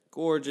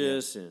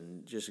 gorgeous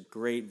and just a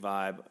great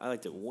vibe. I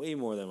liked it way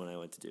more than when I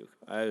went to Duke.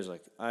 I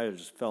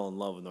just fell in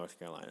love with North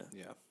Carolina.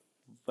 Yeah.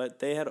 But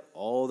they had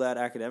all that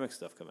academic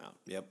stuff come out.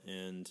 Yep.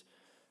 And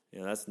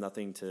that's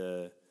nothing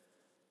to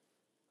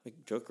like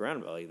joke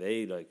around about. Like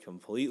they like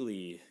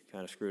completely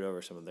kind of screwed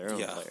over some of their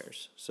own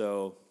players.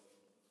 So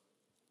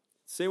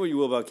say what you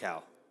will about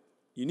Cal.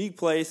 Unique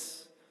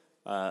place.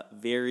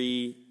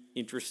 Very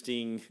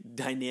interesting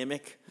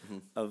dynamic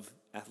of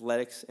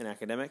athletics and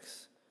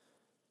academics,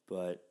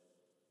 but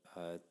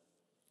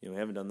we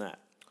haven't done that.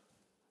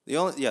 The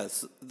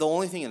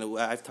only thing, and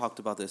I've talked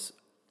about this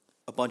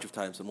a bunch of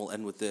times, and we'll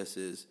end with this,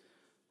 is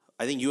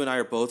I think you and I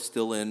are both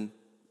still in.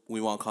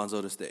 We want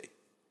Cuonzo to stay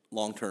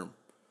long term.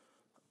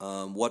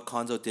 What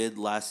Cuonzo did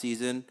last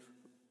season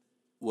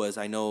was,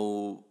 I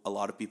know a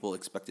lot of people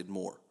expected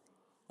more.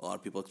 A lot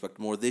of people expect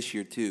more this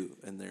year too,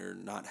 and they're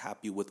not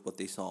happy with what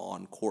they saw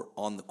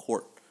on the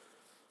court.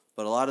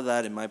 But a lot of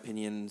that, in my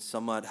opinion,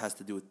 somewhat has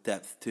to do with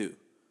depth too.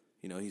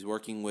 He's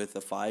working with a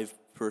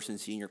 5-person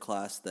senior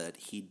class that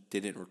he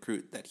didn't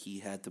recruit, that he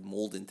had to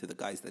mold into the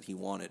guys that he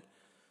wanted.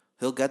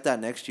 He'll get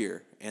that next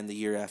year and the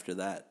year after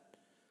that.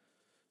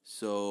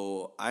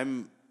 So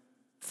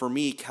for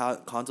me,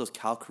 Cuonzo's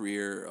Cal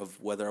career, of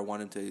whether I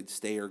want him to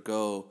stay or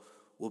go,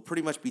 will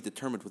pretty much be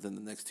determined within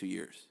the next 2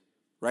 years.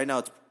 Right now,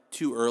 it's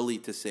too early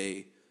to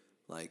say,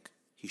 like,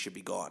 he should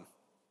be gone.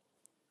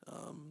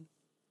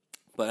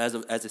 But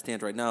as it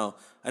stands right now,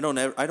 I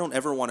don't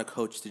ever want a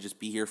coach to just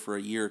be here for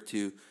a year or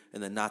two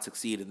and then not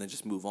succeed and then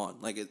just move on.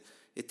 Like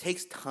it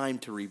takes time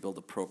to rebuild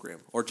a program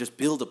or just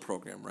build a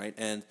program, right?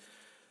 And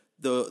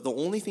the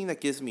only thing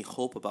that gives me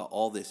hope about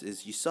all this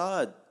is you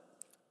saw,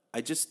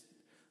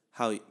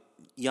 how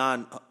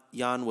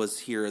Jan was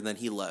here and then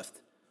he left.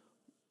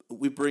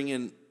 We bring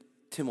in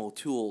Tim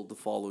O'Toole the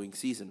following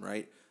season,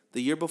 right?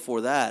 The year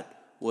before that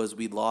was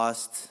we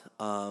lost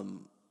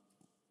one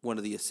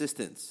of the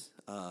assistants.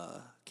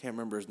 Can't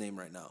remember his name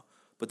right now.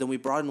 But then we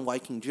brought in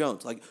Wyking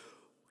Jones. Like,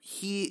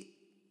 he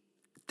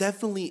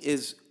definitely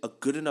is a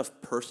good enough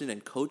person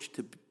and coach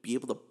to be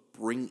able to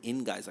bring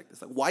in guys like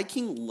this. Like,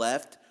 Wyking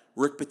left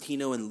Rick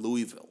Pitino in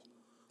Louisville.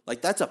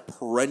 Like, that's a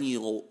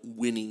perennial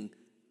winning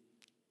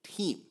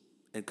team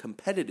and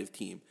competitive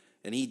team.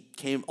 And he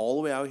came all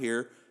the way out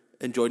here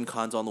and joined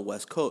Cuonzo on the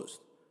West Coast,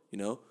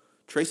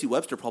 Tracy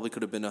Webster probably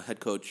could have been a head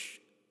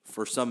coach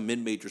for some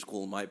mid-major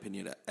school, in my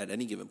opinion, at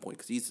any given point,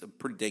 because he's a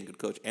pretty dang good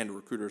coach and a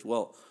recruiter as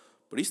well.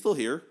 But he's still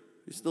here.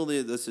 He's still the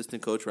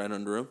assistant coach right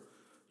under him.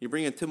 You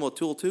bring in Tim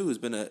O'Toole, too, who's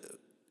been a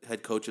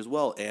head coach as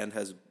well and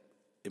has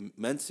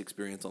immense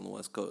experience on the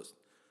West Coast.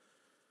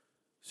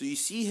 So you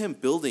see him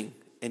building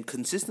and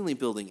consistently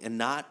building and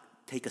not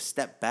take a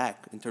step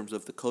back in terms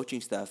of the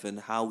coaching staff and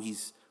how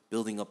he's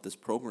building up this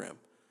program.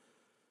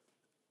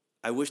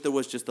 I wish there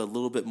was just a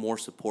little bit more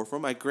support for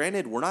him.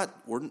 Granted,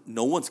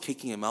 no one's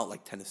kicking him out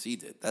like Tennessee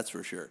did. That's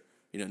for sure.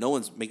 No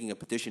one's making a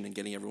petition and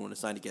getting everyone to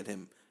sign to get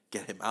him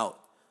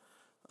out.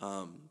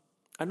 I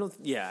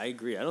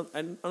agree. I don't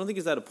think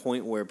it's at a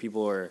point where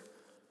people are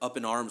up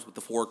in arms with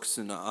the forks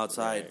and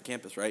outside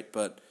campus, right?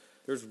 But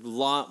there's a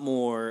lot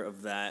more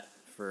of that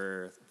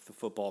for the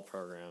football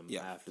program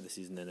after the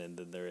season ended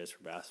than there is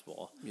for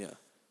basketball. Yeah.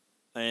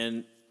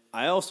 And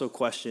I also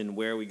question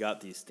where we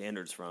got these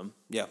standards from.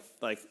 Yeah.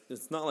 Like,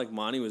 it's not like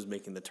Monty was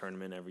making the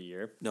tournament every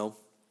year. No.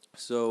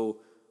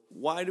 So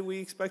why do we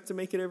expect to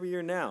make it every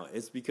year now?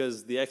 It's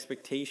because the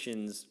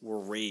expectations were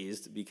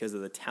raised because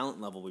of the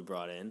talent level we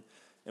brought in.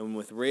 And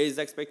with raised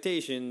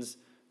expectations,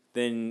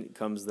 then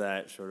comes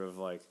that sort of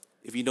like,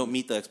 If you don't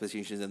meet the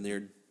expectations, then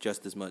they're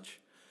just as much.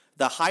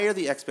 The higher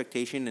the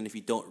expectation, and if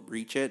you don't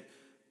reach it,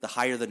 the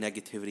higher the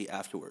negativity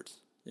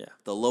afterwards. Yeah.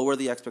 The lower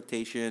the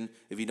expectation,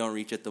 if you don't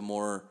reach it, the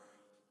more,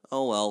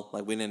 oh well,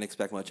 like we didn't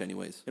expect much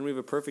anyways. And we have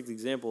a perfect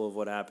example of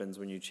what happens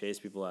when you chase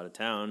people out of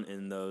town.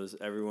 And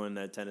everyone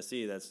at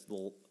Tennessee that's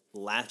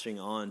latching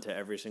on to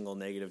every single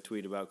negative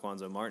tweet about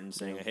Quanzo Martin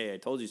saying, hey, I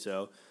told you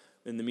so.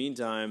 In the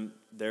meantime,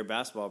 their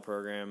basketball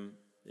program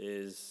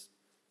is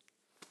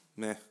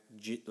Meh.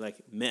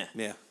 meh.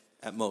 Yeah,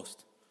 at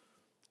most.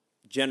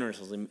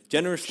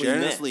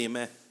 Generously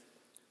meh.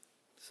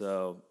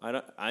 So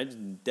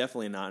I'm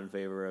definitely not in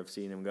favor of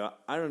seeing him go.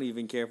 I don't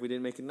even care if we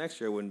didn't make it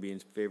next year. I wouldn't be in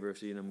favor of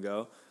seeing him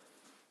go.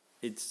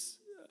 It's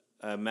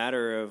a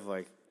matter of,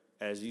 like,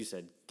 as you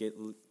said,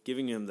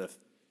 giving him the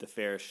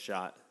fairest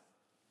shot.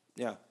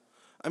 Yeah.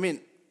 I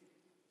mean,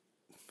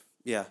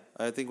 yeah,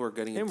 I think we're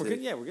getting into...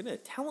 We're getting a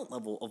talent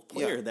level of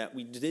player that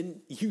we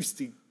didn't used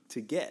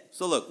to get.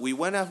 So look, we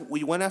went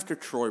after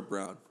Troy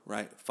Brown,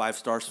 right?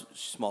 5-star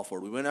small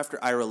forward. We went after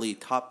Ira Lee,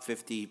 top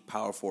 50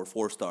 power forward,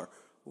 4-star.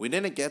 We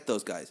didn't get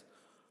those guys.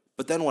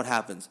 But then what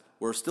happens?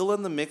 We're still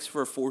in the mix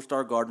for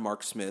 4-star guard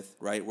Mark Smith,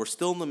 right? We're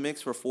still in the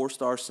mix for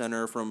 4-star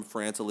center from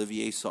France,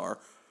 Olivier Sarr.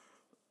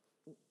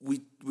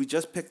 We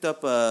just picked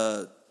up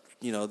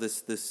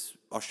this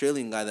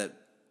Australian guy that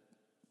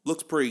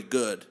looks pretty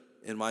good,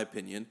 in my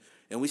opinion.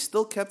 And we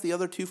still kept the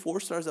other 2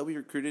 4-stars that we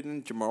recruited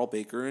in Jamal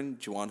Baker and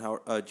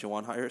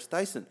Juwan Harris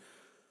Dyson.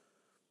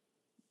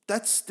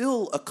 That's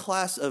still a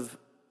class of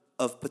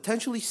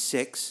potentially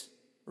 6,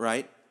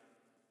 right?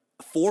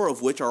 4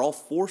 of which are all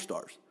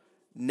 4-stars.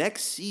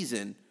 Next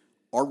season,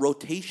 our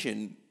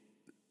rotation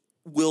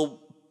will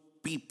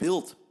be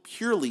built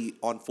purely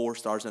on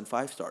 4-stars and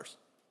 5-stars,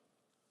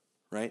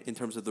 right? In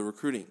terms of the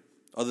recruiting,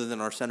 other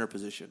than our center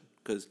position,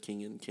 because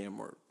King and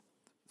Cam are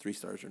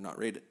 3-stars are not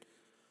rated.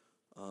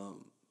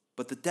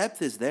 But the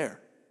depth is there.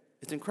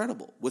 It's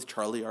incredible. With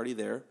Charlie already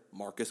there,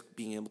 Marcus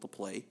being able to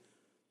play,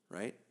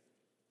 right?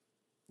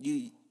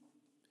 You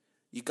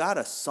got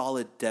a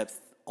solid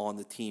depth on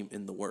the team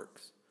in the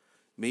works.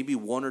 Maybe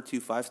 1 or 2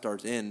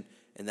 5-stars in,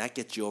 and that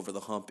gets you over the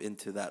hump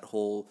into that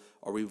whole,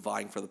 are we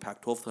vying for the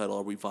Pac-12 title?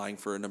 Are we vying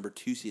for a number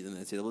 2 seed in the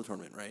NCAA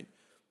tournament, right?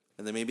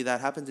 And then maybe that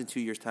happens in 2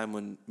 years' time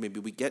when maybe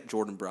we get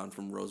Jordan Brown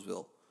from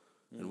Roseville,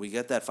 and we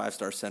get that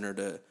 5-star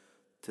center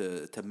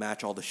to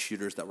match all the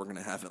shooters that we're going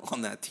to have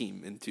on that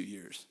team in 2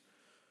 years.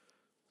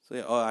 So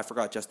yeah, I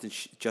forgot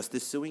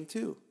Justice Suing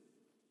too.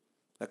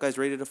 That guy's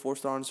rated a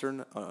 4-star on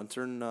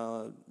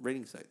certain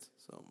rating sites.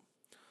 So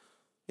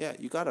yeah,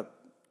 you got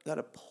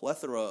a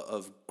plethora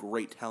of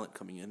great talent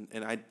coming in,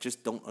 and I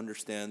just don't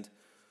understand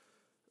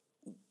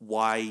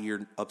why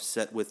you're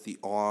upset with the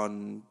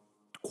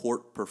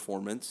on-court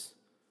performance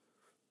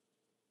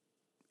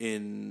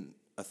in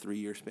a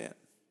 3-year span.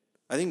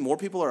 I think more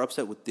people are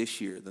upset with this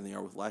year than they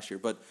are with last year,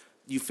 but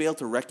you fail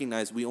to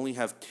recognize we only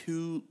have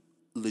 2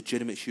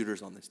 legitimate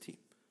shooters on this team.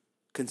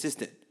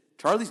 Consistent.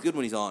 Charlie's good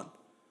when he's on,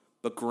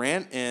 but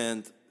Grant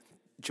and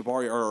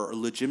Jabari are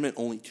legitimate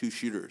only 2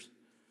 shooters.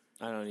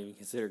 I don't even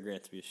consider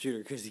Grant to be a shooter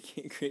because he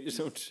can't create his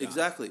own shot.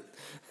 Exactly.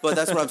 But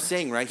that's what I'm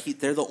saying, right?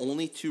 They're the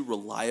only 2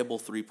 reliable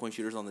 3-point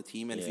shooters on the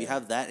team, and if you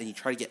have that and you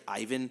try to get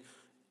Ivan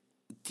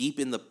deep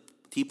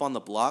on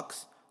the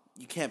blocks,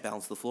 you can't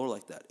balance the floor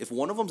like that. If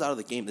one of them's out of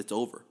the game, it's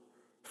over.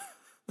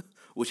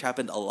 Which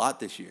happened a lot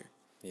this year.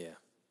 Yeah.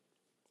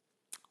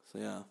 So,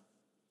 yeah.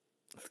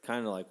 It's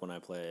kind of like when I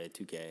play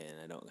 2K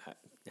and I don't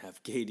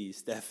have KD,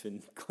 Steph,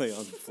 and Clay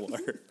on the floor.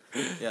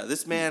 Yeah,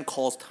 this man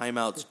calls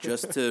timeouts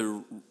just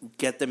to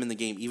get them in the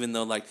game, even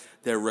though, like,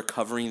 they're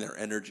recovering their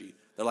energy.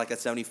 They're, like, at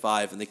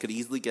 75, and they could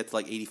easily get to,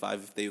 like,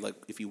 85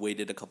 if he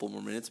waited a couple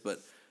more minutes. But,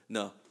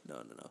 no.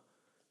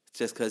 It's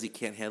just because he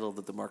can't handle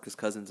the DeMarcus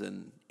Cousins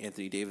and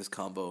Anthony Davis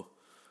combo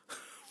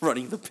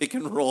running the pick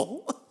and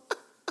roll.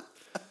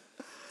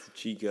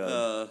 Cheat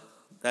code.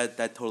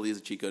 That totally is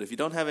a cheat code. If you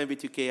don't have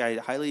NBA2K,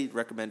 I highly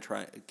recommend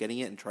getting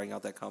it and trying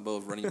out that combo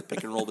of running the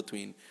pick and roll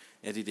between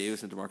Anthony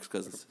Davis and DeMarcus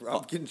Cousins.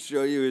 Rob can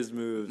show you his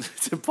moves.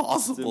 It's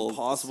impossible. It's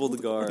impossible to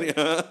guard.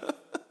 Yeah.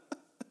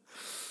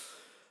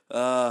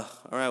 All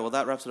right, well,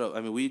 that wraps it up. I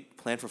mean, we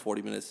planned for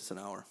 40 minutes. It's an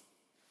hour.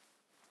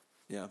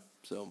 Yeah,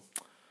 so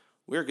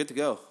we're good to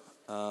go.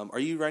 Are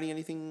you writing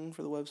anything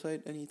for the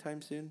website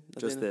anytime soon?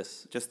 Just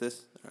this. Just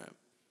this? All right.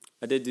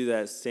 I did do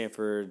that.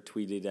 Stanford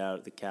tweeted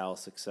out the Cal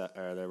success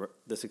or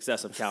the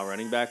success of Cal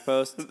running back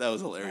post. That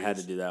was hilarious. I had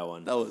to do that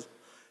one. That was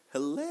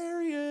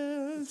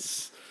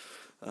hilarious.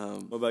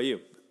 What about you?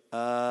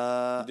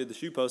 You did the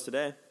shoe post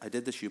today. I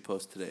did the shoe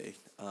post today.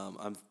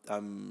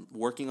 I'm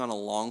working on a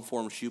long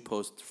form shoe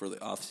post for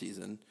the off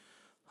season,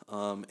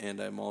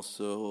 and I'm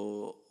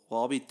also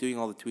I'll be doing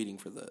all the tweeting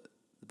for the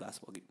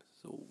basketball game,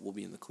 so we'll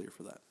be in the clear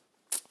for that.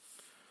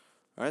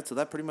 All right, so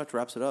that pretty much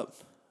wraps it up.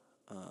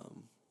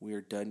 We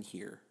are done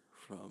here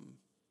from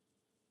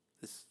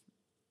this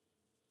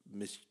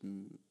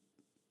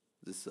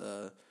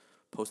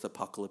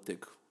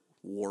post-apocalyptic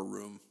war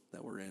room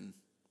that we're in.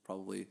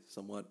 Probably,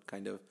 somewhat,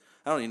 kind of.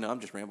 I don't even know. I'm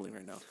just rambling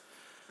right now.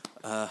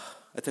 I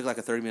took like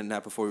a 30-minute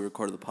nap before we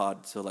recorded the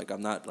pod, so like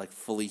I'm not like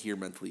fully here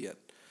mentally yet,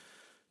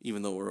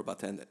 even though we're about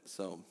to end it.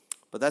 So,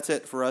 but that's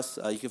it for us.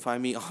 You can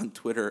find me on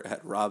Twitter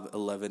at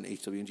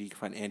Rob11HWNG. You can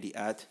find Andy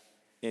at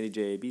Andy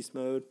J Beast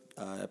Mode.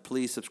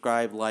 Please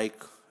subscribe,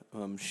 like,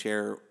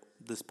 share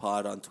this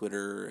pod on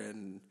Twitter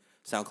and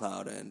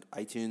SoundCloud and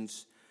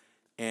iTunes.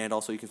 And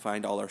also you can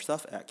find all our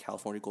stuff at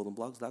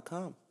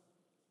CaliforniaGoldenBlogs.com.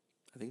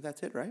 I think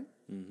that's it, right?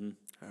 Mm-hmm.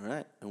 All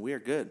right. And we are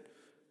good.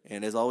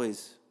 And as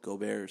always, go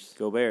Bears.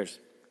 Go Bears.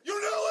 You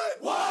know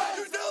it! Why?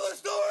 You tell the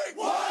story!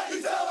 Why?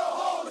 You tell the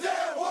whole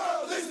damn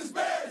world this is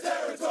Bear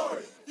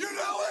territory! You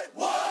know it!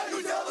 Why?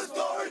 You tell the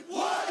story!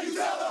 Why? You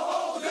tell the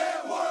whole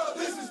damn world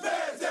this is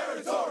Bear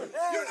territory!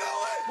 You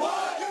know it!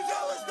 Why? You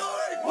tell the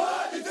story!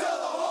 Why? You tell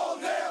the whole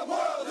damn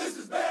world this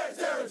is Bear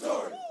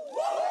territory!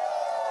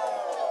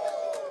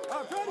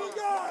 I'm pretty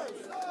good!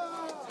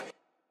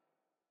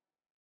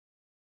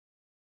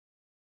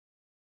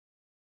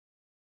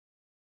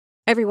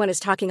 Everyone is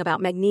talking about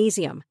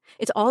magnesium.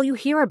 It's all you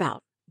hear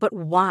about. But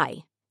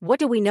why? What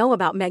do we know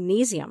about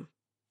magnesium?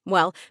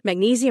 Well,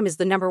 magnesium is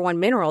the number one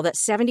mineral that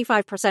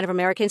 75% of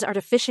Americans are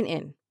deficient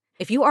in.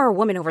 If you are a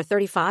woman over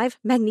 35,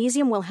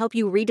 magnesium will help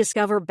you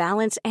rediscover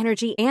balance,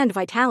 energy, and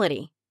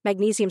vitality.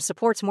 Magnesium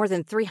supports more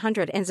than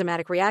 300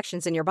 enzymatic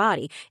reactions in your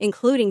body,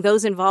 including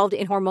those involved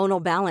in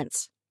hormonal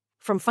balance.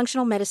 From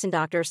functional medicine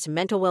doctors to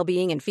mental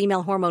well-being and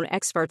female hormone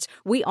experts,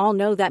 we all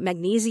know that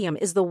magnesium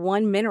is the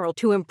one mineral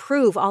to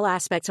improve all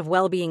aspects of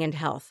well-being and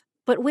health.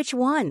 But which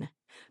one?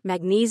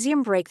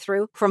 Magnesium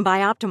Breakthrough from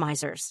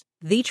Bioptimizers,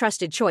 the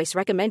trusted choice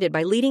recommended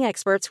by leading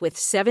experts with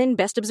 7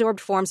 best-absorbed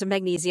forms of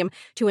magnesium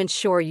to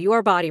ensure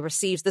your body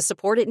receives the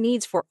support it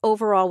needs for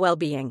overall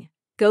well-being.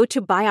 Go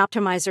to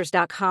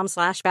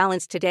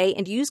bioptimizers.com/balance today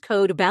and use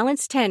code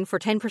BALANCE10 for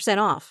 10%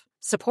 off.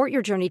 Support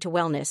your journey to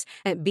wellness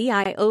at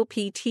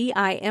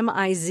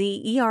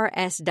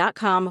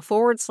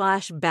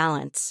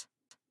bioptimizers.com/balance.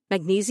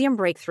 Magnesium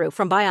Breakthrough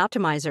from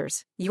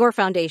Bioptimizers, your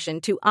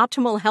foundation to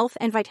optimal health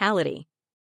and vitality.